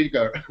freedom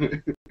speaker.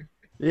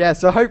 Yeah,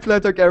 so hopefully I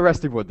don't get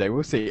arrested one day.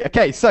 We'll see.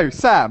 Okay, so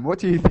Sam, what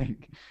do you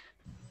think?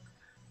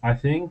 I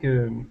think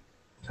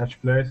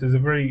such place is a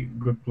very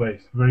good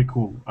place, very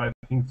cool. I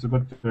think it's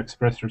good to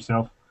express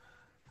yourself.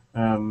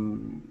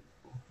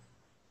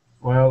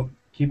 Well,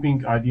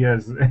 keeping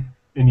ideas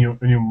in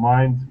your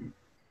mind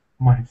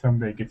might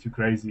someday get you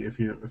crazy if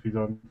you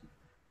don't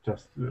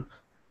just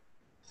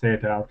say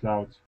it out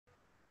loud.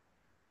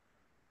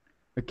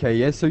 Okay,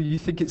 yeah. So you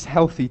think it's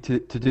healthy to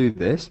do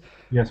this?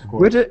 Yes, of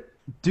course.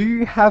 Do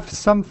you have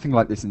something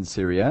like this in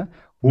Syria?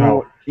 Or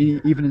no.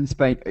 Even in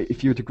Spain,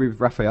 if you would agree with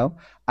Raphael?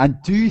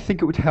 And do you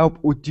think it would help,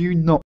 or do you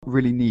not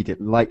really need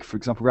it? Like, for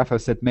example, Raphael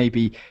said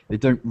maybe they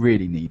don't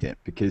really need it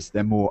because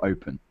they're more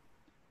open.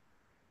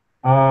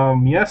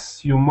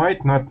 Yes, you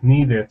might not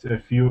need it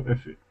if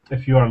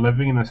you are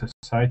living in a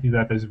society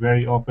that is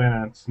very open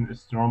and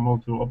it's normal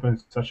to open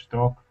such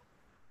talk.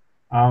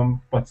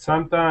 But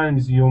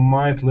sometimes you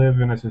might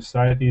live in a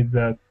society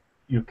that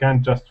you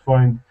can't just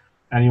find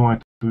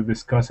anyone to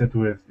discuss it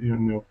with,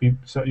 people.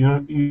 So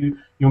you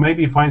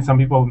maybe find some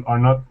people are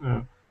not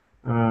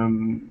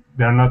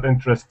they're not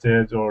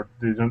interested, or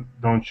they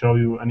don't show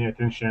you any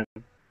attention.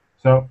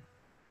 So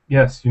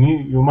yes,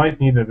 you might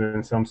need it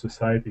in some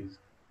societies,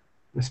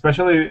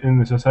 especially in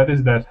the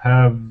societies that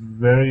have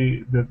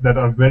that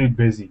are very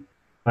busy,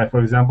 like for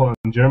example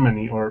in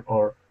Germany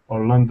or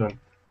London.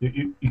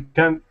 You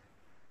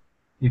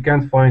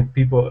can't find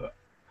people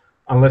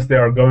unless they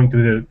are going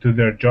to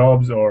their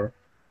jobs or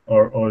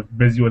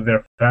busy with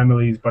their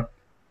families, but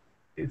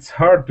it's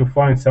hard to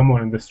find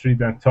someone in the street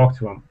and talk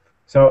to them.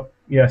 So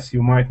yes,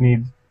 you might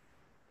need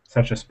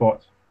such a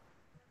spot.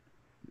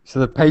 So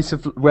the pace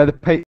of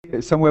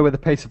somewhere where the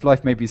pace of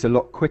life maybe is a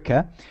lot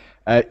quicker,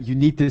 you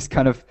need this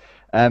kind of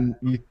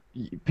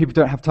people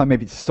don't have time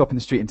maybe to stop in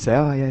the street and say,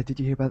 oh yeah, did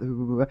you hear about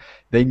the...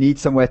 They need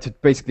somewhere to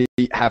basically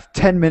have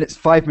 10 minutes,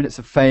 5 minutes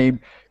of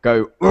fame,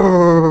 go,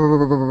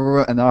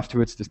 and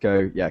afterwards just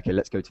go, yeah, okay,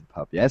 let's go to the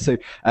pub. Yeah, so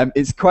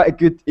it's quite a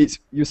good,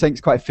 you're saying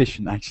it's quite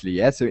efficient actually,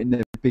 yeah? So in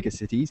the bigger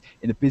cities,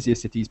 in the busier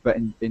cities, but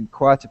in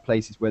quieter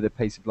places where the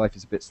pace of life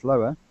is a bit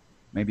slower,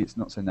 maybe it's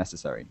not so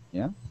necessary,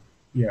 yeah?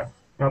 Yeah,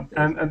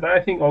 and I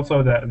think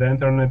also that the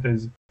internet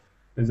is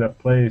a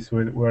place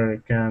where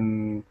it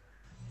can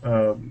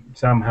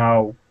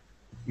somehow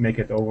make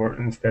it over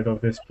instead of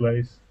this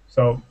place.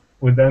 So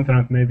with the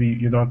internet, maybe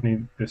you don't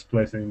need this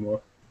place anymore.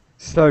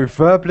 So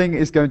Verbling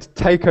is going to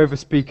take over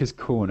Speaker's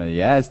Corner,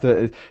 yeah?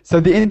 So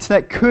the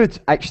internet could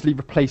actually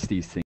replace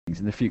these things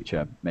in the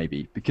future,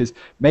 maybe, because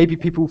maybe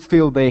people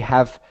feel they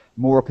have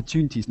more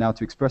opportunities now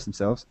to express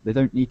themselves. They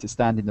don't need to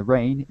stand in the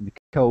rain, in the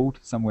cold,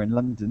 somewhere in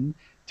London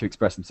to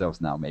express themselves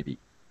now, maybe.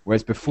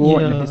 Whereas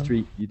before, in the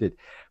history, you did.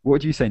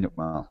 What do you say,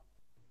 Nukmal?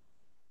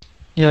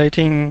 Yeah, I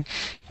think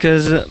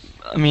because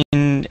I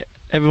mean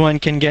everyone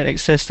can get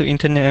access to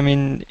internet. I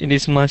mean it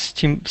is much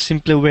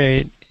simpler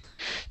way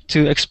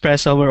to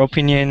express our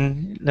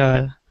opinion.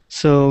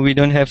 So we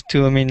don't have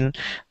to, I mean,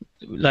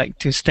 like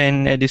to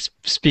stand at this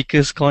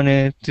speaker's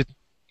corner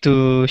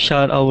to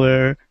shout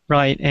our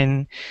right.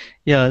 And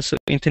yeah, so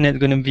internet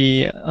gonna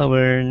be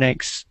our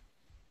next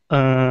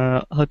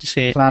how to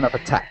say, plan of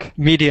attack,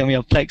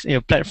 medium,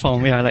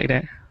 platform, like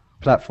that.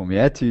 Platform,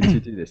 yeah, to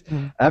do this.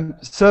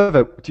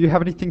 Server, do you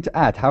have anything to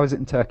add? How is it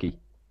in Turkey?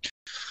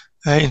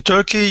 In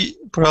Turkey,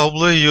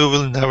 probably you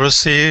will never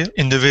see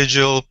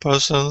individual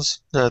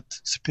persons that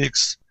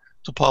speaks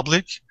to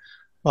public.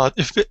 But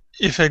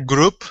if a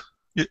group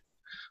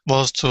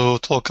wants to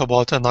talk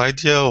about an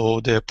idea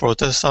or they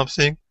protest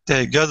something,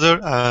 they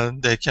gather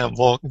and they can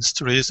walk in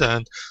streets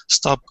and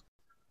stop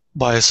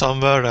by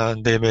somewhere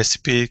and they may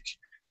speak.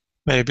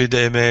 Maybe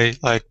they may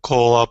like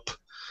call up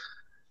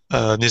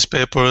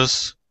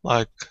newspapers,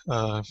 like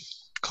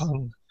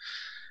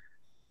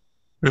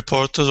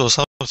reporters or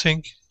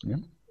something.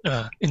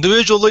 Yeah.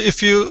 Individually,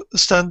 if you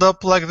stand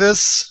up like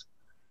this,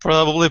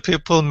 probably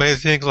people may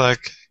think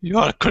like you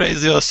are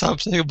crazy or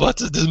something, but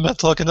this man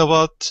talking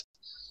about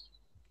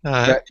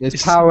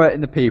there's power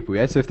in the people,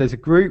 yeah? So if there's a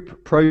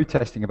group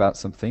protesting about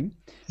something,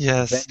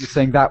 yes, then you're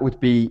saying that would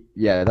be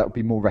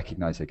more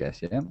recognized, I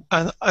guess, yeah?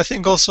 And I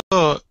think also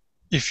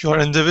if you're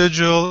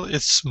individual,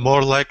 it's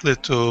more likely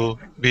to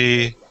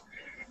be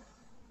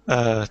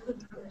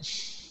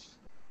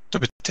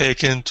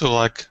taken to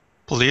like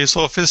police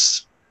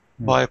office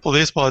by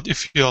police. But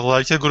if you're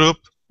like a group,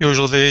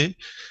 usually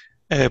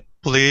a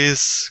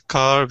police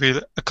car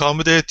will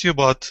accommodate you.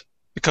 But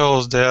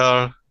because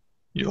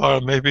you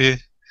are maybe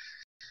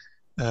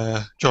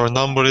your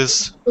number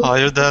is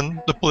higher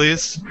than the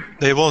police,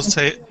 they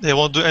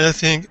won't do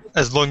anything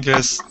as long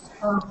as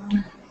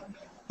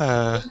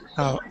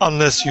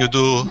unless you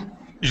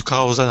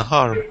cause any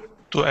harm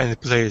to any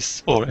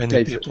place or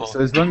any people. So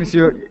as long as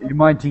you're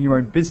minding your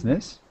own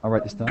business, I'll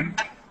write this down.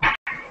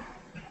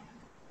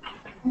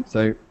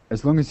 So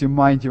as long as you're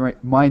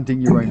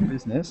minding your own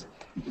business,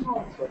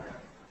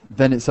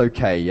 then it's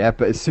okay, yeah.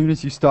 But as soon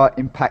as you start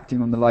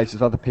impacting on the lives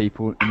of other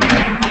people in a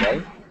negative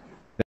way,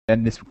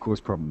 then this will cause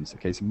problems.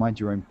 Okay, so mind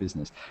your own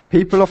business.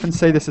 People often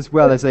say this as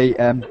well as a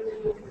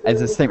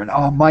statement.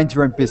 Oh, mind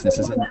your own business,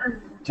 as in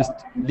just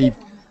leave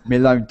me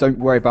alone. Don't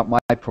worry about my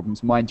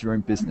problems. Mind your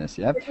own business.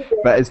 Yeah.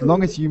 But as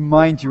long as you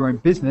mind your own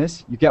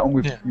business, you get on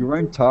with your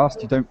own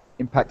task. You don't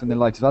impact on the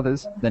lives of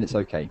others. Then it's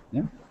okay.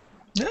 Yeah.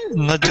 Yeah,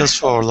 not just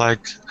for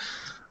like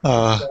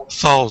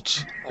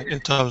thought, like in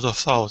terms of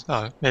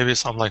thought. Maybe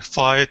some like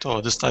fight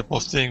or this type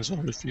of things,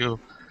 or if you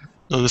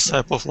do this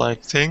type of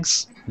like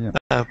things,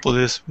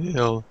 police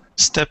will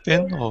step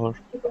in, or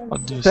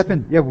what do you step say?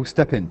 in? Yeah, we'll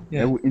step in.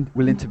 Yeah.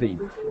 We'll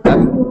intervene.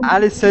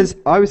 Alice says,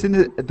 I was in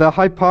the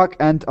Hyde Park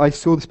and I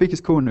saw the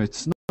speaker's corner.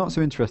 It's not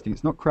so interesting.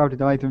 It's not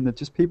crowded either, and they're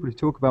just people who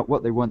talk about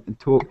what they want and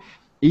talk,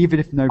 even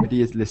if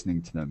nobody is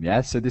listening to them.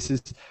 Yeah. So this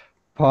is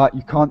part.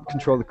 You can't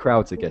control the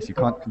crowds, I guess. You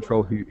can't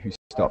control who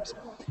stops.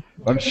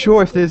 I'm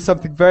sure if there's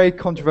something very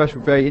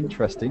controversial, very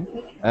interesting,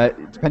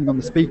 depending on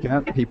the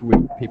speaker, people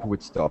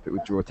would stop. It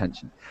would draw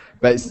attention.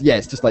 But it's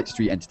just like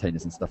street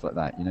entertainers and stuff like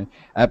that, you know.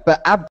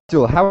 But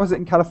Abdul, how is it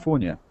in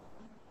California?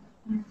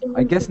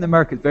 I guess in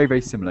America it's very,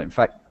 very similar. In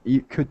fact,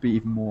 it could be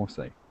even more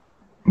so.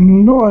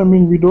 No, I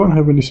mean we don't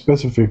have any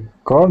specific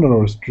corner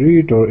or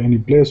street or any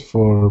place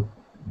for,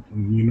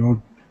 you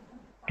know,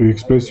 to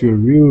express your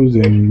views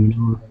and,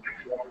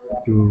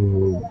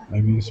 you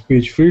know,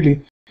 speech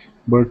freely.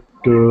 But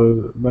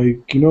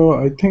like, you know,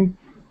 I think,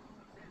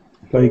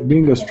 like,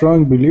 being a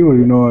strong believer,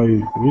 you know, I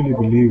really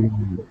believe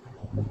in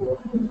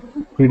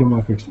freedom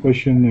of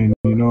expression and,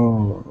 you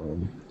know,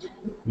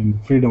 in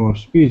freedom of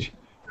speech.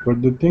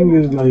 But the thing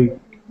is, like,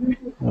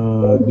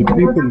 the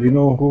people, you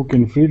know, who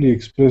can freely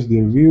express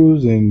their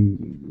views, and,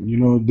 you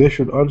know, they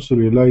should also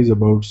realize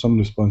about some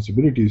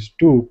responsibilities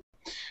too.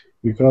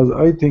 Because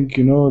I think,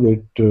 you know,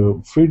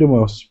 that freedom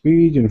of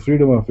speech and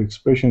freedom of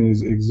expression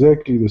is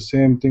exactly the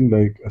same thing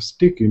like a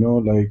stick, you know,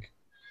 like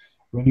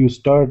when you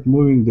start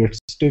moving that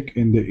stick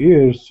in the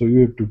air, so you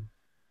have to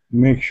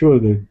make sure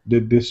that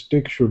this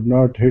stick should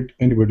not hit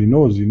anybody's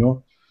nose, you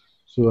know.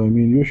 So, I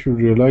mean, you should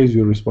realize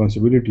your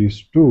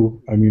responsibilities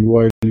too, I mean,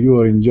 while you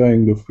are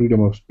enjoying the freedom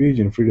of speech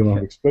and freedom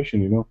of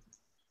expression, you know.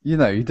 You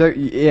know, you don't.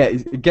 Yeah,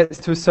 it gets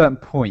to a certain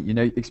point. You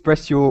know,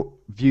 express your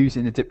views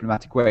in a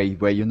diplomatic way,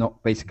 where you're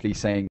not basically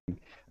saying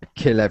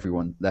kill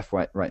everyone, left,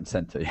 right, and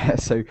centre. Yeah.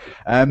 So,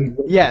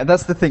 yeah,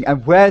 that's the thing.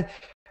 And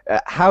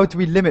how do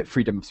we limit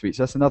freedom of speech?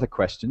 That's another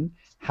question.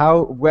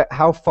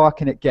 How far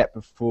can it get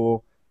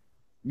before?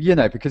 You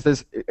know, because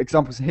there's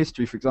examples in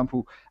history. For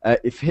example,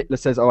 if Hitler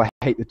says, "Oh, I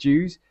hate the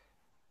Jews,"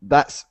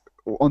 that's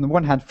on the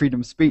one hand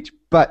freedom of speech,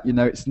 but you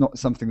know, it's not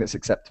something that's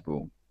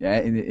acceptable. Yeah,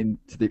 in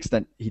to the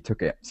extent he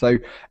took it. So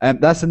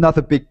that's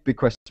another big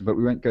question, but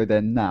we won't go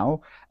there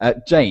now.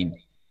 Jane,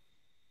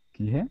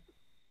 can you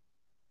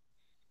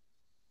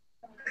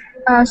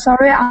hear?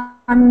 Sorry,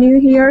 I'm new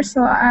here,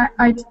 so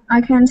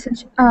I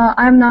can't.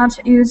 I'm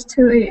not used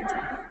to it.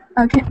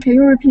 Can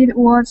you repeat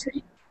what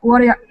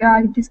you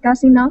are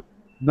discussing now?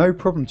 No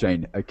problem,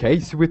 Jane. Okay,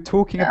 so we're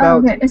talking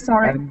about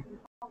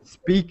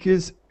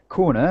Speaker's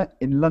Corner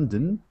in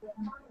London,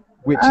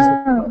 which is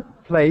a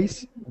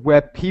place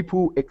where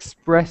people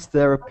express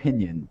their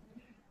opinion.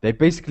 They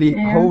basically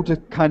hold a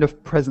kind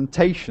of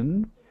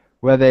presentation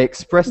where they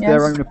express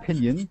their own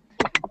opinion,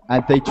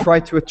 and they try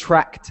to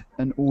attract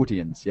an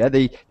audience. Yeah,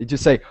 they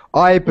just say,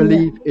 "I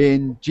believe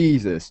in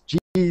Jesus.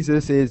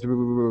 Jesus is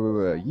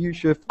you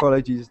should follow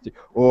Jesus,"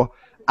 or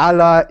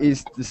 "Allah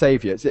is the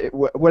Savior."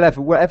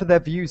 Whatever their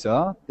views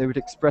are, they would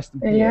express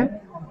them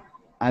here,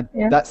 and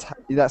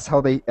that's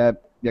how they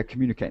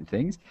communicate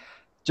things.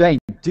 Jane,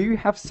 do you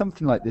have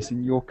something like this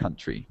in your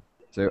country?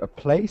 So a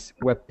place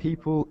where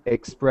people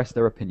express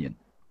their opinion?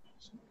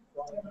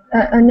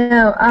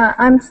 No,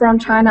 I'm from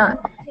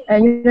China.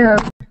 You know,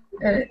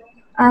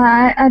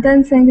 I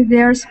don't think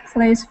there's a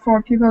place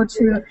for people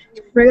to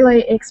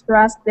freely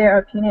express their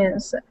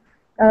opinions.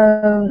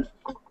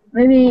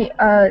 Maybe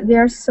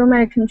there's so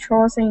many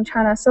controls in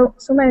China, so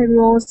many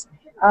rules,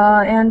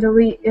 and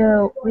we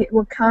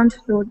can't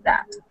do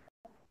that.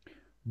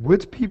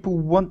 Would people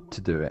want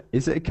to do it?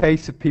 Is it a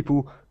case of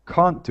people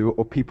can't do it,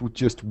 or people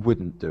just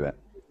wouldn't do it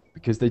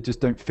because they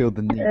just don't feel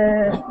the need?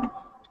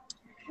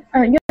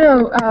 You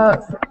know,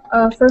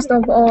 first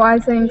of all, I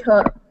think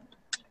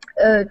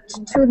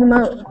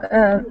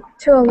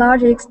to a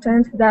large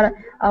extent that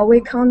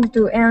we can't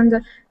do,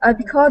 and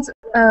because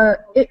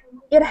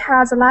it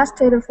has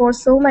lasted for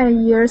so many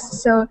years,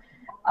 so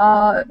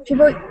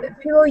people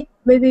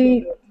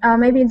maybe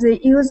they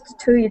used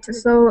to it.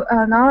 So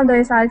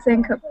nowadays I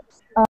think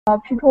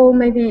people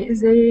maybe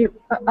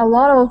a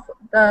lot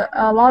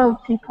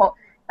of people,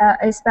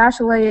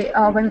 especially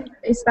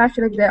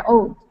if they're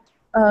old,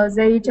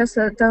 they just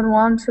don't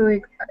want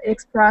to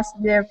express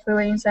their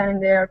feelings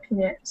and their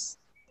opinions.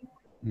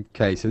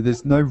 Okay, so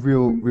there's no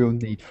real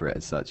need for it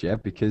as such, yeah,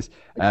 because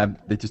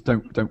they just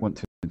don't want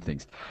to do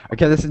things.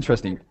 Okay, that's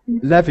interesting.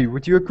 Levi,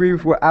 would you agree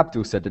with what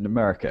Abdul said in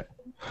America?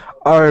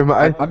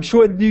 I'm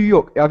sure in New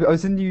York, I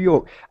was in New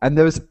York, and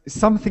there was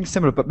something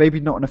similar, but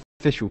maybe not an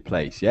official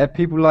place. Yeah,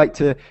 people like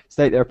to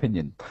state their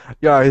opinion.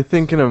 Yeah, I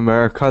think in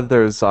America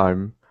there's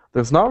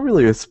not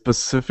really a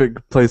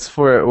specific place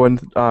for it. One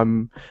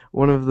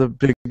of the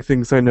big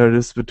things I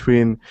noticed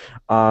between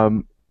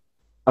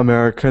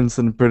Americans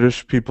and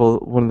British people,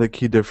 one of the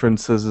key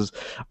differences is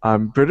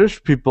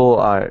British people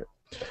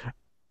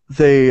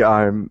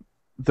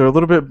they're a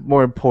little bit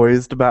more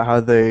poised about how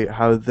they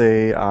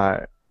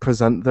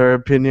present their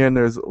opinion.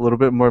 There's a little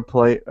bit more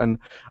polite, and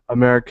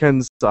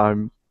Americans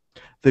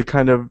they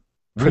kind of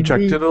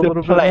project it a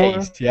little bit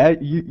more. Yeah,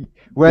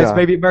 whereas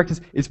maybe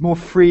Americans, it's more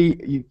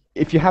free.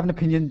 If you have an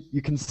opinion,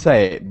 you can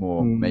say it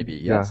more. Maybe.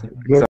 Yeah,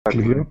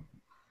 exactly.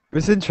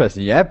 It's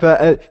interesting, yeah.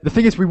 But the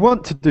thing is, we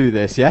want to do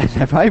this, yeah,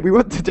 right? We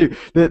want to do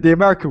the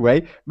American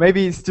way.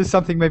 Maybe it's just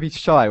something maybe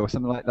shy or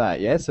something like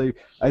that, yeah. So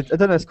I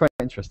don't know. It's quite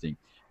interesting.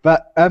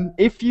 But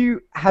if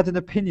you had an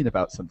opinion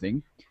about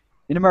something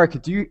in America,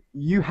 do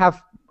you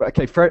have?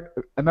 Okay,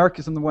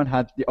 America's on the one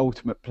hand the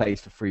ultimate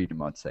place for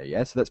freedom, I'd say,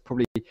 yeah. So that's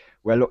probably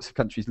where lots of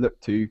countries look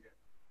to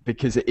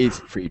because it is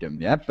freedom,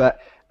 yeah.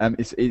 But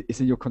it's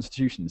in your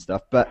constitution and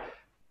stuff. But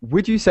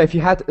would you say if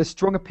you had a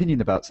strong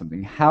opinion about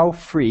something, how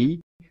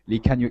free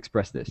can you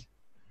express this?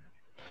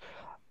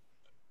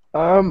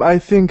 I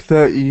think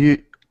that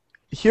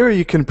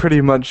you can pretty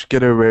much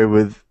get away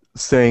with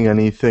saying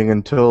anything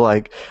until,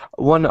 like,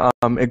 one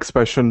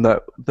expression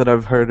that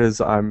I've heard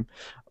is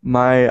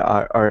my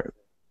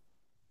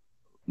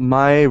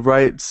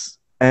rights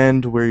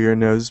end where your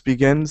nose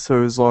begins.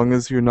 So as long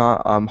as you're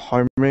not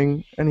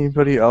harming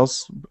anybody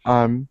else,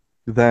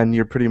 then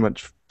you're pretty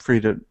much free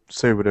to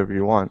say whatever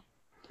you want.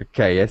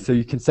 Okay, yeah. So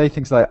you can say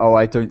things like, "Oh,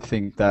 I don't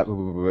think that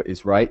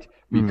is right."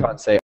 But you can't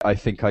say, "I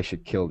think I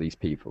should kill these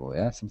people."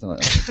 Yeah, something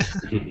like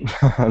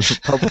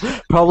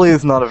that. probably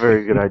is not a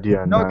very good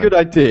idea. Not a good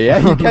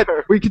idea. Yeah,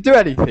 we could do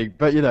anything,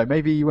 but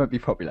maybe you won't be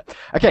popular.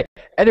 Okay.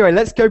 Anyway,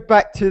 let's go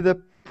back to the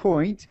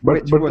point.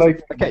 But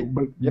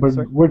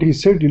what he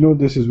said,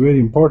 this is very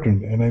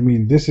important, and I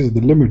mean, this is the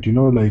limit.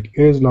 Like,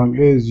 as long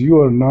as you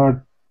are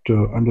not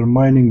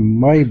undermining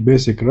my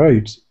basic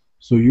rights,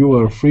 so you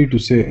are free to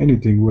say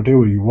anything,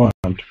 whatever you want.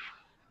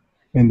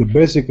 And the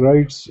basic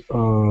rights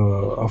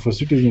of a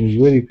citizen is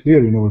very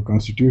clear in our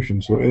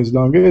constitution. So as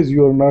long as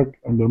you are not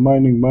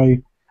undermining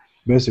my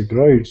basic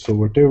rights, so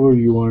whatever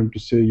you want to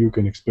say, you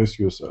can express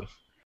yourself.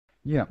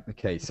 Yeah,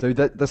 okay, so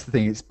that's the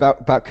thing. It's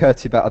about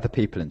courtesy about other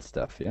people and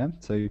stuff, yeah?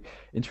 So,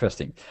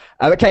 interesting.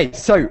 Okay,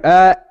 so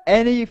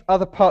any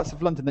other parts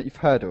of London that you've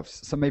heard of?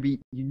 Some maybe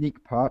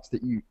unique parts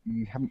that you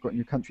haven't got in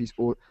your countries,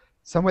 or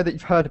somewhere that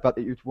you've heard about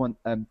that you'd want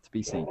to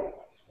be seen?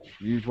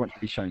 You'd want to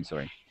be shown,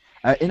 sorry.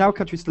 In our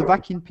country,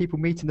 Slovakian people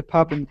meet in the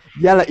pub and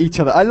yell at each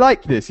other. I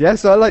like this, yeah?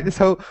 So I like this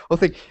whole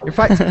thing. In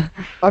fact,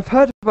 I've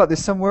heard about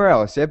this somewhere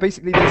else, yeah?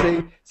 Basically,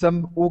 there's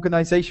some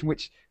organization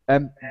which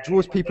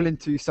draws people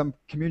into some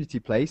community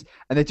place,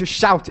 and they just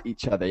shout at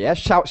each other, yeah?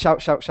 Shout,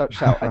 shout, shout, shout,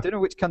 shout. I don't know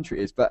which country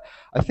it is, but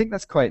I think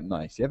that's quite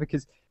nice, yeah?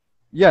 Because,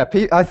 yeah,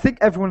 I think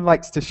everyone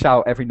likes to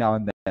shout every now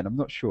and then. I'm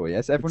not sure,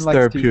 yes? Everyone likes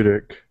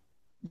therapeutic.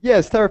 Yeah,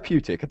 it's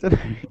therapeutic. I don't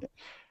know.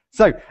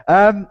 So,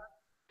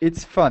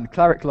 it's fun.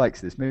 Claric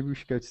likes this. Maybe we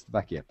should go to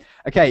Slovakia.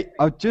 Okay,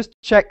 I'll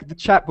just check the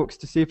chat box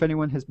to see if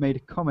anyone has made a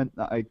comment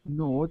that I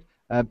ignored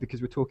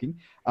because we're talking.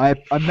 I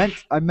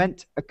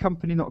meant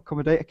accompany, not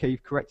accommodate. Okay,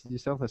 you've corrected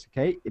yourself. That's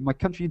okay. In my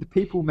country, the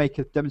people make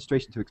a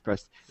demonstration to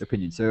express their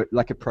opinion. So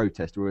like a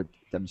protest or a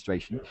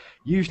demonstration.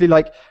 Usually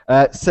like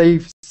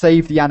save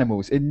the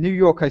animals. In New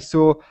York, I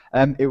saw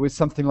it was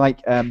something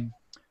like they're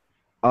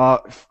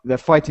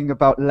fighting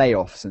about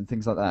layoffs and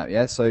things like that.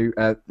 Yeah. So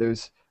there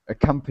was a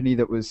company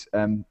that was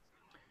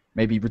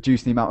maybe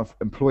reducing the amount of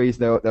employees.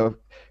 They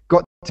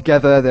got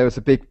together. There was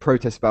a big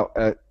protest about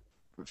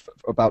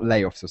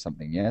layoffs or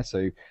something. Yeah,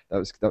 so that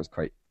was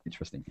quite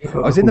interesting. I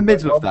was in the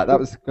middle of that. That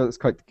was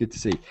quite good to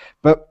see.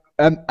 But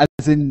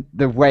as in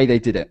the way they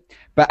did it.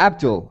 But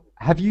Abdul,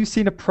 have you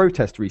seen a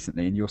protest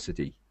recently in your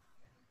city?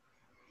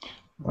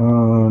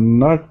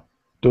 Not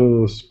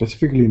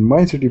specifically in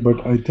my city, but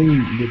I think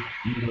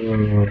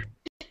that,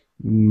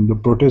 the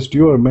protest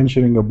you are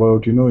mentioning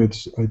about, I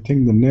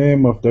think the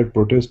name of that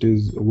protest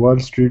is Wall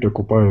Street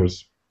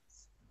Occupiers.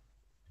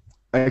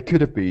 It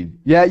could have been.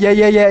 Yeah.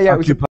 It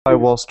was Occupy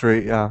Wall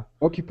Street, yeah.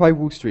 Occupy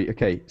Wall Street.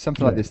 Okay,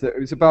 something like this. It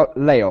was about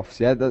layoffs.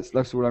 Yeah,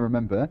 that's all I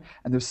remember.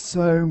 And there's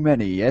so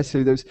many. Yeah, so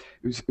it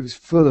was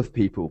full of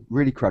people,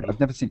 really crowded. I've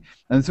never seen.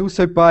 And it's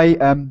also by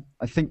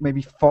I think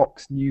maybe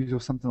Fox News or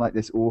something like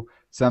this, or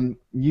some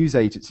news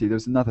agency. There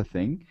was another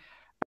thing.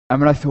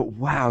 And I thought,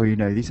 wow,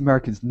 these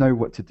Americans know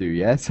what to do.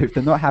 Yeah, so if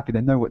they're not happy,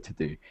 they know what to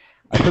do.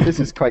 I thought this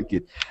was quite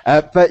good.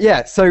 But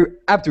yeah, so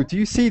Abdul, do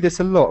you see this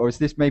a lot, or is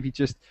this maybe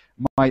just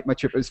my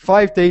trip? It was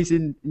 5 days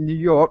in New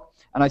York,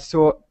 and I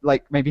saw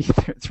like maybe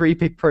 3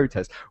 big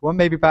protests. One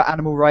maybe about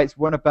animal rights,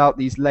 one about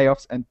these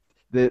layoffs, and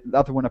the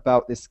other one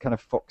about this kind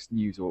of Fox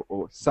News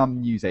or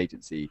some news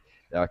agency.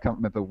 I can't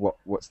remember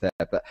what's there.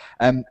 But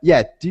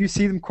yeah, do you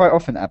see them quite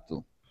often,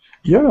 Abdul?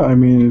 Yeah, I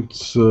mean,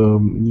 it's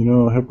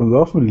happens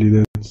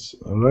oftenly. That's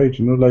right.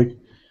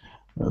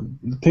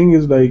 The thing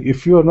is, like,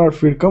 if you are not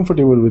feel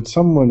comfortable with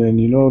someone, and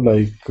if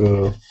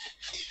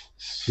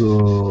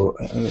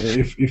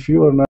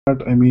you are not,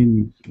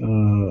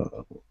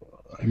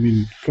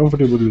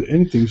 comfortable with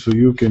anything, so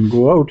you can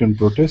go out and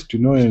protest,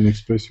 and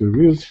express your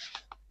views.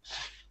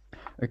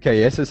 Okay,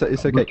 yes, it's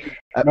okay.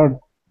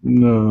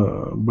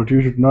 But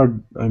you should not,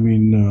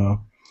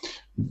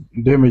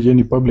 damage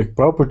any public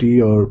property,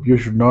 or you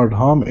should not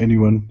harm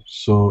anyone.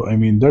 So,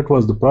 that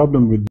was the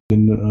problem with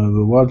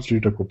the Wall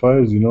Street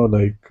occupiers,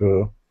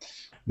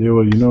 they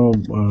were,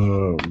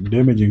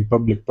 damaging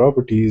public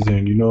properties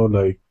and,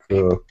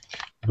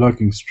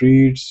 blocking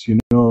streets,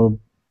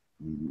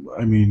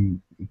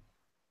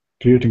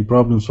 creating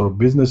problems for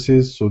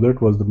businesses. So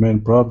that was the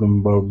main problem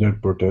about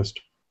that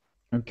protest.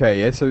 Okay,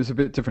 yeah, so it's a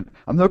bit different.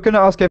 I'm not going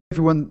to ask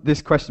everyone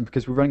this question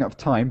because we're running out of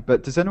time,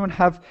 but does anyone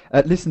have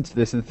listened to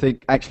this and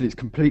think actually it's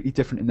completely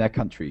different in their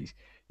countries?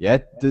 Yeah,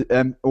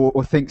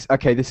 or thinks,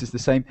 okay, this is the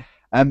same.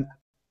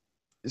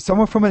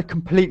 Someone from a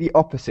completely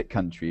opposite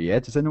country, yeah,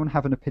 does anyone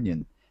have an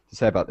opinion to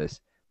say about this?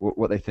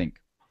 What they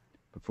think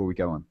before we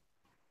go on?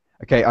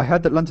 Okay, I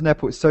heard that London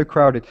Airport is so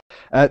crowded.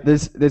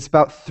 There's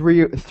about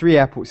three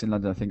airports in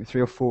London, I think,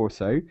 3 or 4 or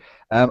so.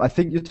 I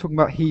think you're talking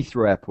about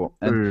Heathrow Airport,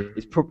 and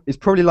it's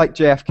probably like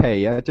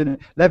JFK. I don't know.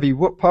 Levy,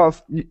 what part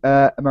of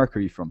America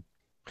are you from?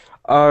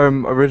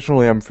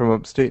 Originally I'm from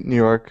upstate New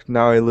York.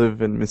 Now I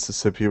live in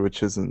Mississippi,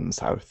 which is in the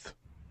south.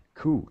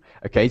 Cool.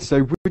 Okay,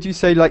 so would you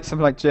say like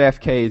something like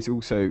JFK is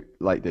also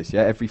like this?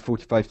 Yeah, every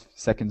 45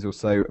 seconds or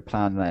so a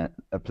plane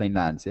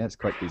lands. Yeah, it's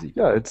quite busy.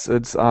 Yeah, it's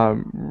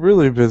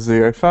really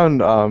busy. I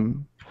found I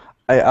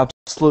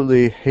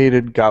absolutely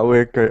hated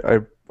Gatwick. I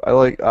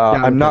like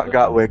I'm not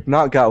Gatwick.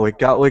 Not Gatwick.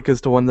 Gatwick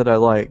is the one that I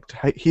liked.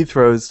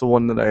 Heathrow is the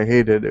one that I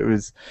hated. It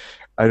was,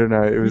 I don't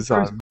know. It was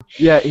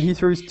yeah,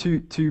 Heathrow's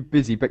too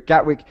busy, but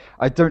Gatwick,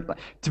 I don't.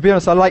 To be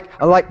honest, I like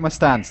my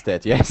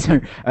Stansted. Yeah, so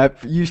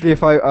usually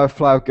if I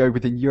fly, I'll go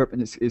within Europe,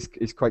 and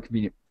it's quite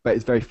convenient, but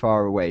it's very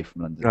far away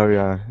from London. Oh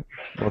yeah,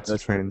 lots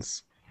of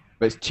trains.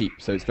 But it's cheap,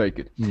 so it's very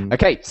good.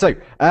 Okay, so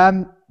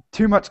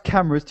too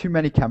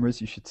many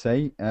cameras, you should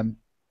say,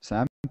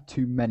 Sam.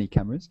 Too many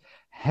cameras.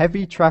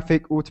 Heavy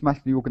traffic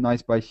automatically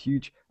organised by a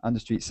huge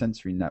understreet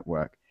sensory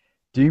network.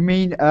 Do you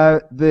mean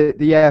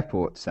the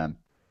airport, Sam?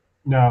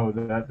 No,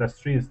 the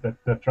streets,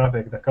 the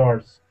traffic, the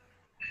cars.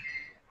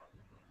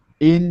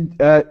 In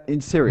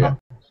Syria?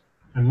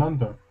 In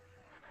London.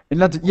 In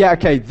London, yeah,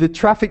 okay. The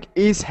traffic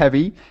is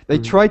heavy. They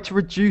tried to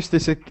reduce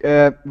this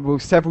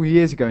several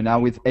years ago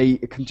now with a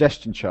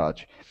congestion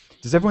charge.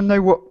 Does everyone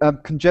know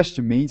what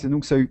congestion means, and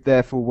also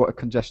therefore what a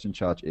congestion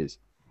charge is?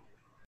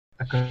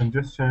 A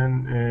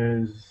congestion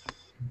is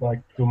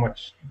like too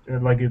much,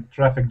 like a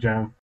traffic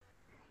jam.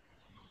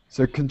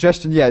 So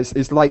congestion, yeah,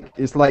 is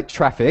like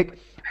traffic.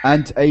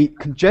 And a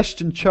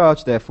congestion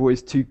charge, therefore,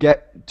 is to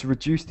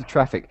reduce the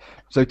traffic.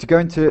 So to go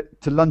into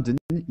London,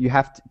 you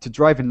have to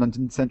drive in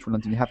London, central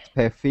London, you have to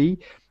pay a fee.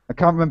 I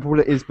can't remember what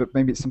it is, but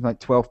maybe it's something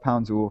like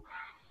 £12 or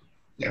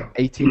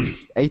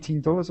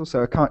 $18 or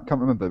so. I can't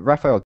remember.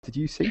 Raphael, did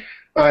you see?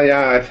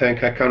 Yeah, I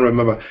think I can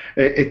remember.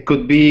 It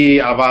could be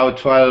about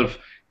 12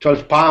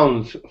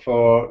 pounds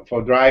for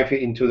drive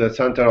into the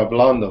center of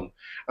London,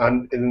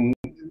 and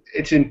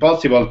it's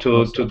impossible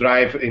to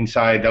drive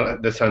inside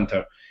the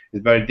center.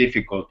 It's very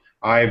difficult.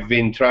 I've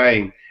been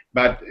trying,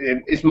 but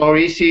it's more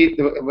easy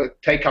to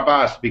take a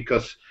bus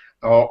because,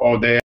 or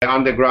the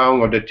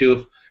underground or the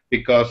tube,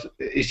 because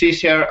it's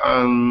easier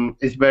and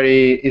it's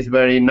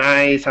very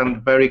nice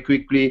and very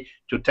quickly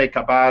to take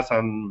a bus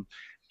and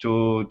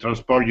to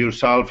transport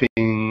yourself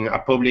in a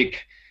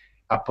public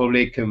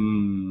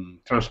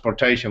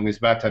transportation is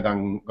better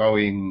than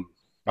going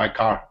by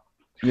car.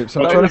 Yeah,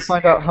 so I'm trying to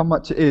find out how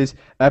much it is,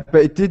 but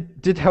it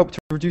did help to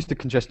reduce the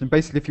congestion.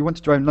 Basically, if you want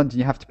to drive in London,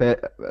 you have to pay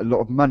a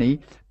lot of money.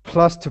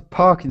 Plus, to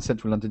park in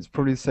central London, it's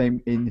probably the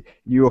same in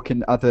New York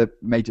and other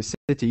major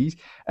cities.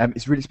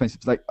 It's really expensive.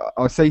 It's like,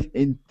 I'll say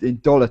in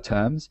dollar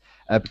terms,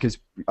 because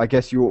I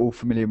guess you're all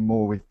familiar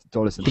more with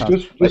dollars and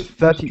pounds. Like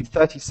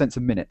 30 cents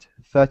a minute.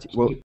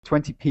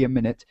 20p a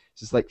minute.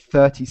 So it's like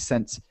 30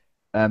 cents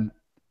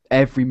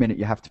every minute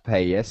you have to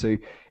pay. Yeah. So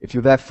if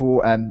you're there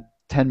for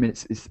 10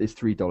 minutes is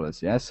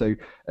 $3. Yeah, so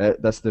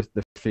that's the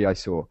fee I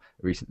saw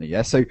recently.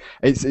 Yeah, so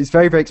it's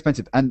very, very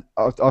expensive, and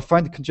I'll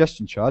find the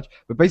congestion charge.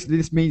 But basically,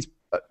 this means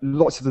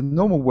lots of the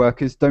normal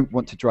workers don't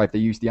want to drive; they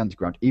use the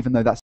underground, even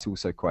though that's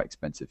also quite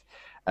expensive.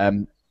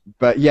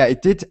 But yeah,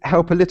 it did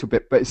help a little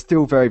bit, but it's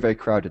still very, very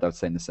crowded, I would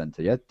say, in the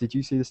center. Yeah, did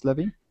you see this,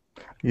 Levy?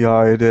 Yeah,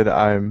 I did.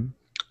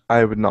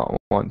 I would not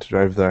want to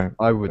drive there.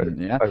 I wouldn't.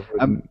 Yeah. I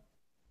wouldn't.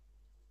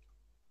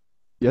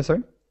 Yeah,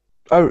 sorry.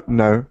 Oh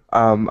no.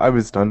 I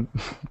was done.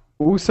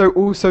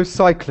 Also,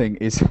 cycling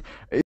is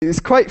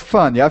quite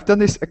fun. Yeah, I've done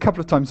this a couple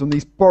of times on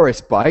these Boris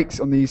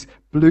bikes, on these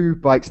blue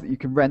bikes that you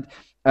can rent.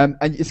 And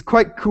it's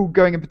quite cool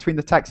going in between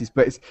the taxis,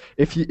 but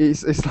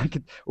it's like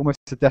almost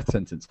a death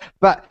sentence.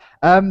 But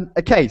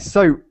okay,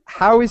 so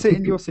how is it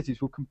in your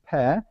cities? We'll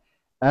compare.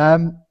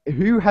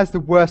 Who has the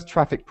worst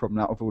traffic problem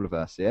out of all of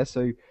us? Yeah,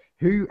 so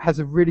who has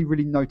a really,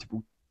 really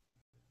notable?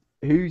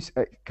 Whose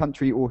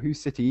country or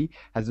whose city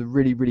has a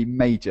really, really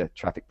major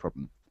traffic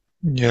problem?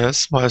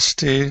 Yes, my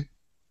city,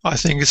 I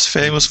think, is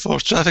famous for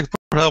traffic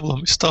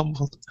problem.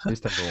 Istanbul.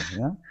 Istanbul,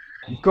 yeah.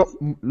 You've got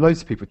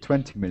loads of people,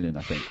 20 million,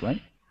 I think,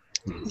 right?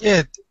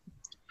 Yeah,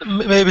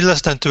 maybe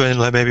less than 20,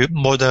 like maybe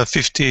more than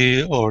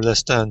 50 or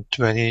less than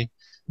 20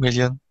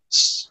 million.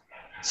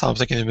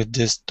 Something with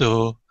these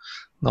two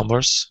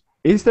numbers.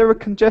 Is there a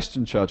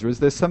congestion charge, or is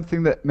there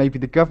something that maybe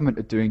the government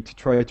are doing to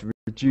try to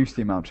reduce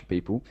the amount of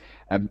people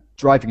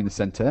driving in the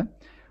centre?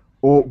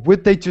 Or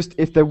would they just,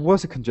 if there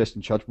was a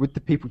congestion charge, would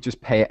the people just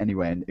pay it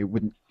anyway and it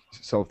wouldn't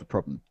solve the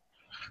problem?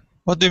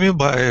 What do you mean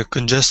by a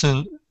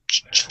congestion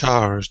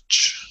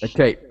charge?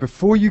 Okay,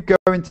 before you go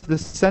into the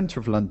centre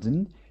of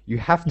London, you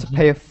have to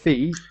pay a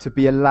fee to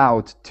be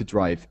allowed to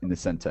drive in the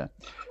centre.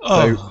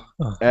 So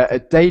a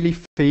daily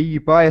fee, you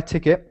buy a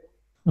ticket,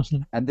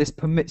 and this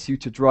permits you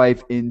to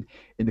drive in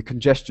the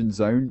congestion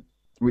zone,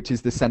 which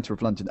is the centre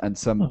of London, and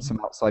some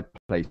outside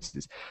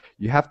places.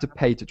 You have to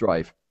pay to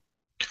drive.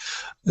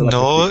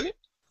 No,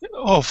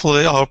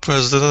 hopefully our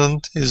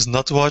president is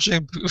not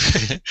watching,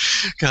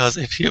 because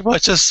if he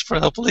watches,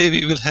 probably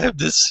we will have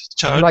this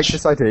charge. I like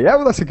this idea. Yeah,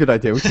 well, that's a good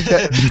idea. We can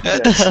get.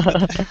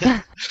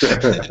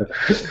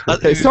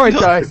 Okay, sorry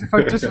guys, if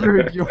I've just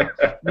ruined your.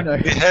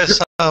 We have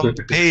some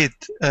paid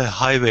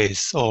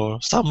highways,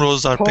 or some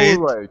roads are paid.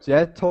 Toll roads,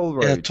 yeah, toll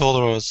roads. Yeah,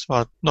 toll roads.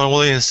 But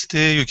normally in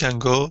city, you can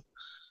go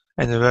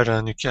anywhere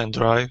and you can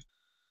drive.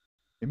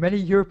 In many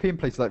European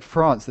places like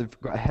France, they've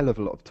got a hell of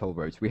a lot of toll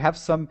roads. We have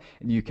some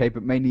in the UK,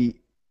 but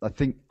mainly, I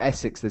think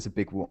Essex, there's a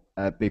big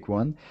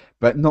one,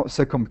 but not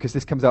so common because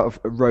this comes out of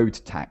a road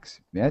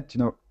tax. Yeah, do you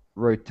know what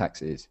road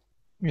tax is?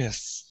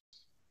 Yes.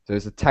 So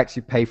there's a tax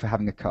you pay for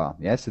having a car.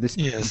 Yeah, so this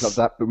Yes. comes out of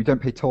that, but we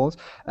don't pay tolls.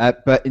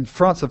 But in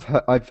France,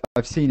 I've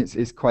seen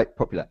it's quite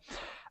popular.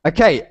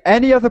 Okay,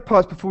 any other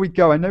parts before we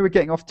go? I know we're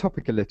getting off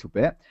topic a little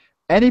bit.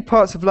 Any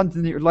parts of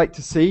London that you would like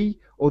to see,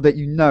 or that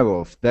you know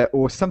of,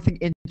 or something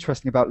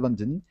interesting about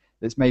London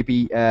that's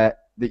maybe that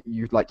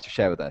you'd like to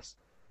share with us?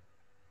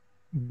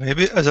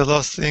 Maybe as a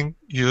last thing,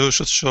 you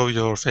should show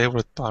your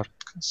favorite park.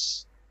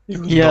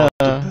 Yeah,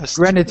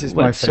 Greenwich is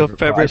my what's your favorite part.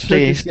 favorite I showed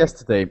place? this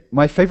yesterday.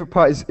 My favorite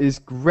part is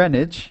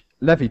Greenwich.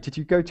 Levy, did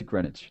you go to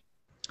Greenwich?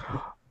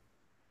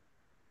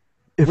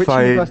 Which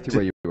university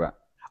were you at?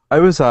 I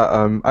was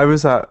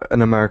at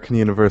an American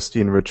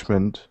university in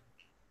Richmond.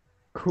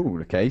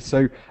 Cool. Okay.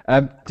 So,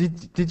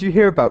 did you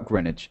hear about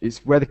Greenwich?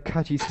 It's where the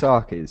Cutty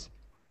Sark is.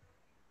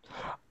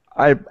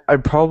 I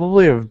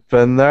probably have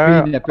been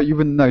there. Been there, but you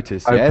wouldn't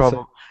notice.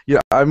 Yeah. Yeah,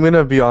 I'm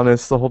gonna be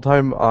honest. The whole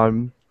time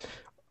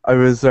I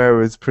was there, I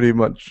was pretty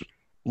much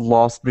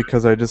lost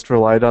because I just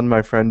relied on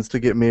my friends to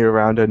get me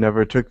around. I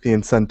never took the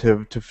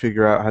incentive to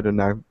figure out how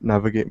to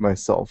navigate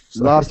myself.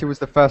 So. Last year was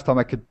the first time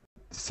I could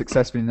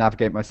successfully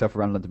navigate myself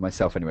around London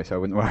myself anyway, so I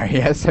wouldn't worry.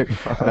 Yeah, so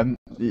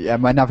yeah,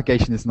 my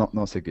navigation is not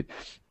so good.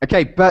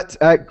 Okay, but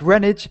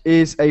Greenwich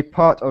is a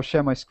part. I'll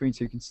share my screen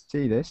so you can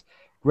see this.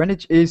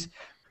 Greenwich is.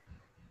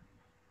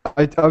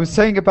 I was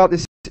saying about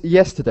this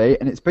yesterday,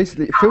 and it's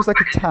basically, it feels like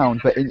a town,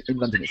 but in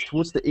London. It's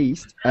towards the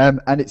east, and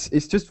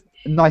it's just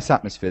a nice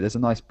atmosphere. There's a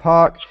nice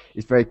park.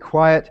 It's very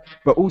quiet,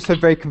 but also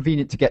very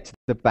convenient to get to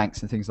the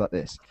banks and things like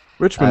this.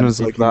 Richmond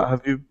was like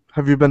that.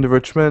 Have you been to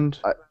Richmond?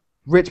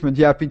 Richmond,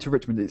 yeah, I've been to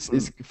Richmond.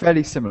 It's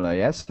fairly similar,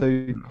 yes.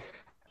 So,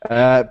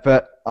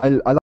 but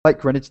I like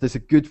Greenwich. There's a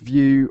good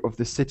view of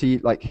the city,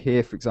 like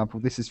here, for example.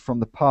 This is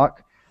from the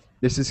park.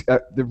 This is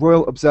the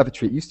Royal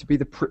Observatory. It used to be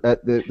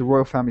the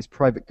royal family's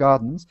private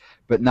gardens,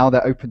 but now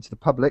they're open to the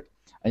public,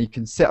 and you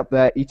can sit up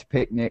there, eat a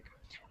picnic,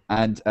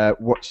 and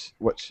watch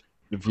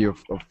the view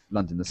of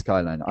London, the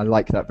skyline. I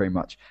like that very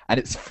much, and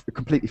it's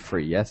completely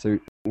free. Yeah, so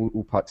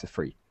all parks are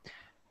free.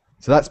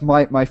 So that's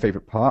my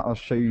favourite part. I'll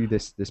show you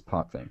this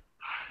park thing.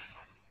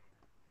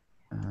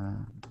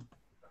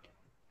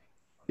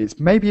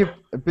 It's maybe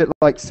a bit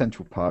like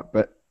Central Park,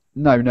 but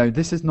no,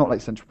 this is not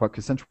like Central Park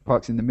because Central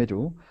Park's in the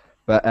middle.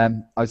 But I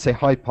would say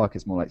Hyde Park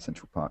is more like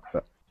Central Park.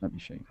 But let me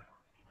show you.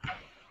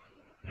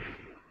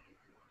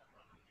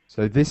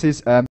 So this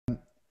is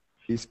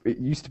it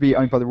used to be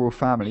owned by the royal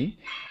family.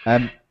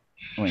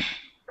 Wait.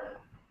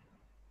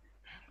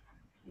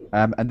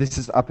 And this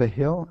is up a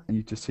hill, and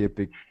you just see a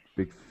big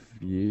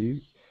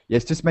view. Yeah,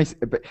 it's just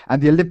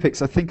and the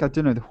Olympics. I don't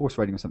know, the horse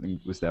riding or something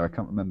was there. I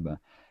can't remember.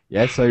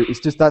 Yeah, so it's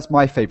just that's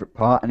my favourite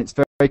part, and it's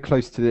very, very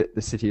close to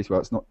the city as well.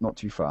 It's not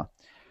too far,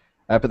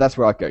 but that's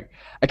where I go.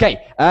 Okay,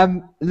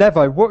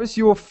 Levi, what was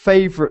your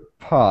favourite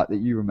part that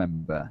you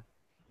remember?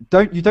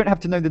 You don't have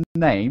to know the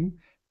name,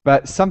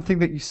 but something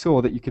that you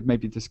saw that you could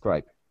maybe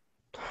describe.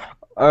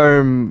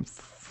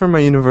 For my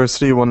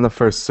university, one of the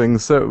first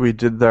things that we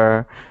did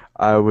there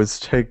was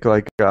take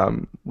like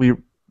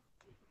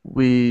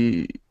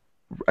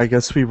I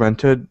guess we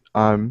rented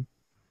a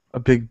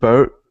big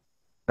boat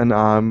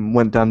and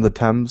went down the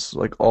Thames,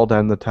 like all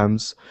down the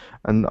Thames,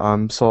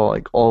 and saw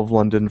like all of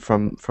London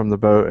from the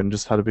boat and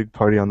just had a big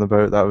party on the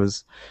boat. That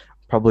was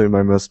probably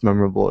my most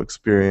memorable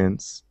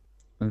experience.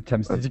 On the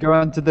Thames. Did you go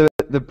onto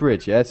the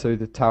bridge? Yeah, so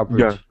the Tower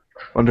Bridge. Yeah,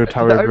 under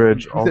Tower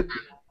Bridge.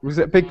 Was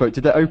it a big boat?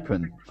 Did it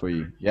open for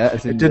you? Yeah,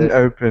 it didn't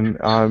open.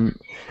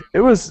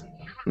 It was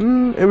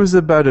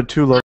about a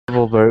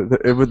 2-level boat.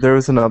 There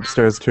was an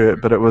upstairs to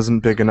it, but it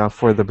wasn't big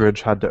enough where the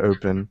bridge had to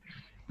open.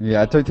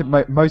 Yeah, I don't think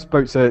most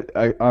boats are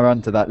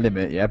under that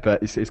limit. Yeah,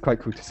 but it's quite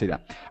cool to see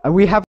that. And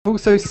we have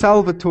also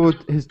Salvatore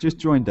has just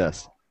joined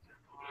us.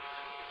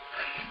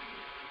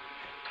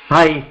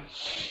 Hi.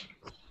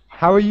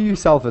 How are you,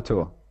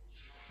 Salvatore?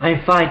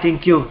 I'm fine,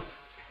 thank you.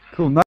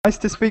 Cool, nice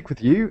to speak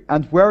with you.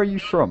 And where are you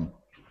from?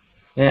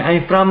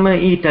 I'm from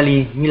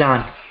Italy,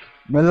 Milan.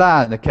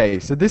 Milan, okay.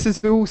 So this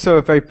is also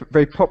a very,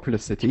 very popular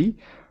city.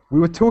 We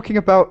were talking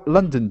about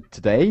London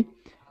today.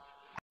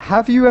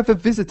 Have you ever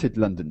visited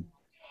London?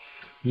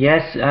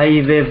 Yes,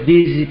 I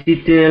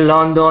visited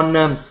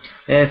London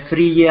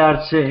 3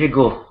 years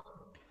ago.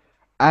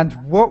 And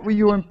what were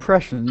your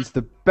impressions,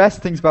 the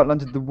best things about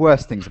London, the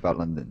worst things about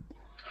London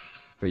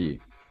for you?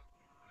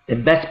 The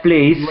best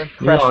place,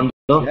 London.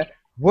 Yeah?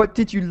 What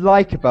did you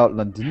like about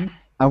London?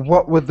 And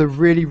what were the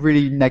really,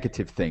 really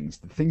negative things,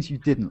 the things you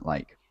didn't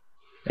like?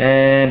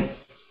 I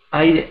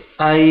like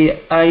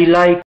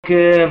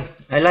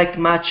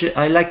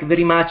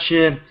very much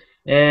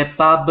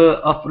pub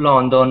of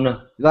London. You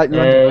like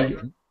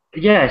London?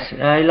 Yes,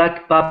 I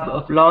like pub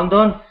of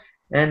London,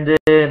 and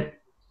I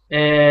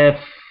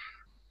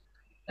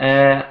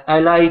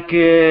like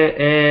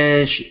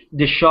the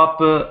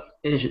shop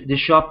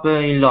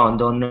in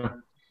London.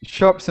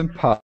 Shops and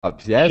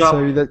pubs, yeah. Shop,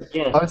 so that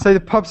yes. I would say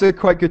the pubs are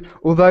quite good.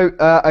 Although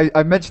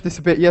I mentioned this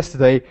a bit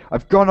yesterday,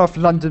 I've gone off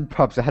London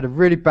pubs. I had a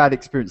really bad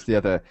experience the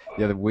other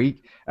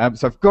week.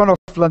 So I've gone off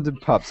London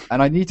pubs,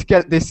 and I need to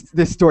get this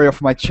story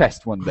off my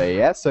chest one day.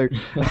 Yeah. So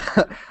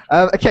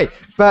okay,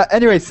 but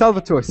anyway,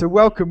 Salvatore. So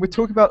welcome. We're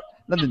talking about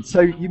London.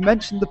 So you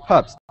mentioned the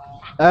pubs.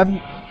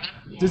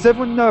 Does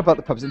everyone know about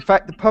the pubs? In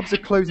fact, the pubs are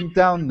closing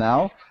down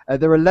now.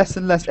 There are less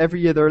and less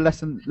every year. There are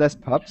less and less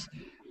pubs.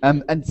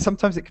 And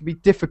sometimes it can be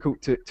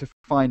difficult to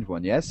find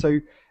one, yeah? So,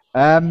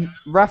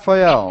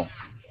 Raphael,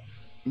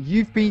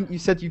 you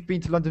said you've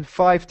been to London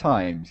 5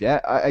 times,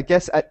 yeah? I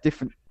guess at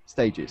different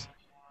stages.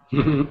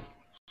 Yeah?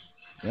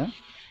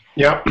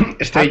 Yeah,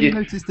 stages. Have you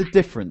noticed the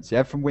difference,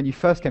 yeah, from when you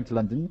first came to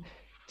London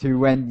to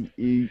when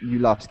you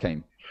last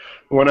came?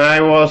 When I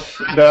was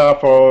there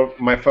for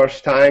my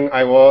first time,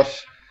 I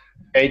was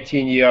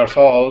 18 years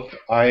old.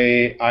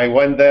 I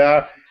went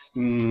there,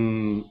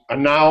 and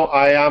now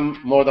I am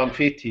more than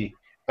 50.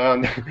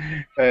 And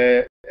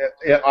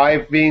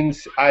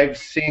I've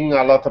seen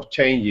a lot of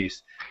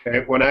changes.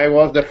 When I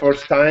was the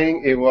first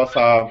time, it was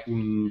a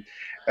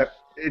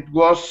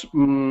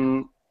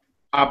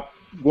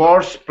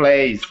worse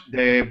place.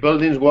 The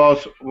buildings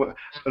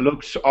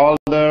looks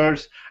older,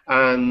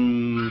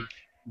 and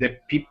the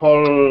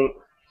people,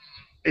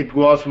 it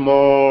was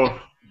more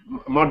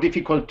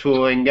difficult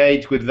to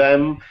engage with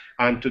them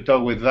and to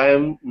talk with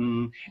them.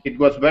 It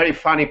was very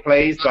funny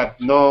place,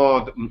 but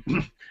no,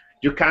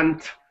 you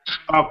can't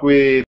talk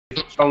with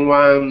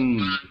someone.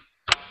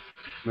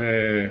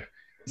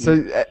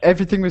 So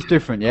everything was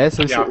different, yeah?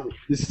 So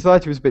the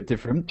society was a bit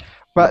different.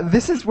 But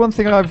this is one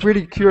thing I'm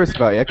really curious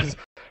about, yeah? Because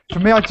for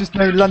me, I just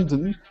know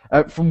London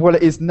from what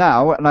it is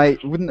now, and I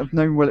wouldn't have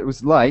known what it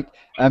was like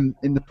in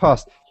the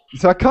past.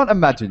 So I can't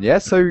imagine, yeah?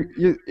 So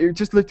it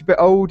just looked a bit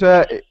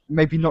older,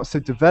 maybe not so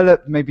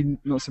developed, maybe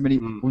not so many,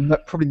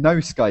 probably no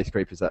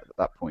skyscrapers at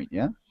that point,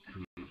 yeah?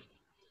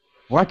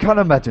 Well, I can't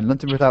imagine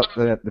London without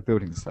the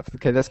buildings and stuff.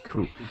 Okay, that's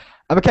cool.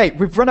 Okay,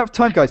 we've run out of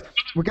time, guys.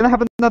 We're going to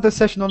have another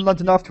session on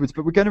London afterwards,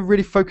 but we're going to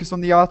really focus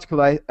on the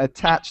article I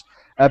attached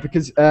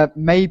because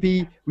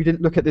maybe we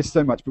didn't look at this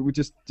so much, but we're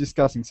just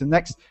discussing. So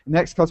next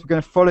class, we're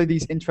going to follow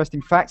these interesting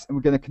facts, and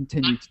we're going to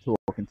continue to talk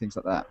and things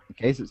like that.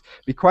 Okay, so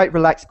be quite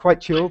relaxed, quite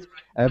chilled.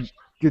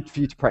 Good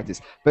for you to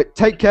practice. But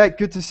take care.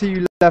 Good to see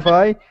you,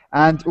 Levi,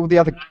 and all the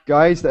other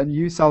guys that are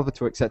new,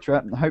 Salvatore, etc.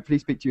 And hopefully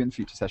speak to you in the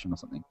future session or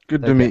something.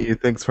 Good to meet you.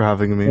 Thanks for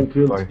having me. Thank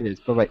you. Bye.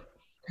 Bye.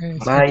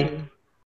 Bye.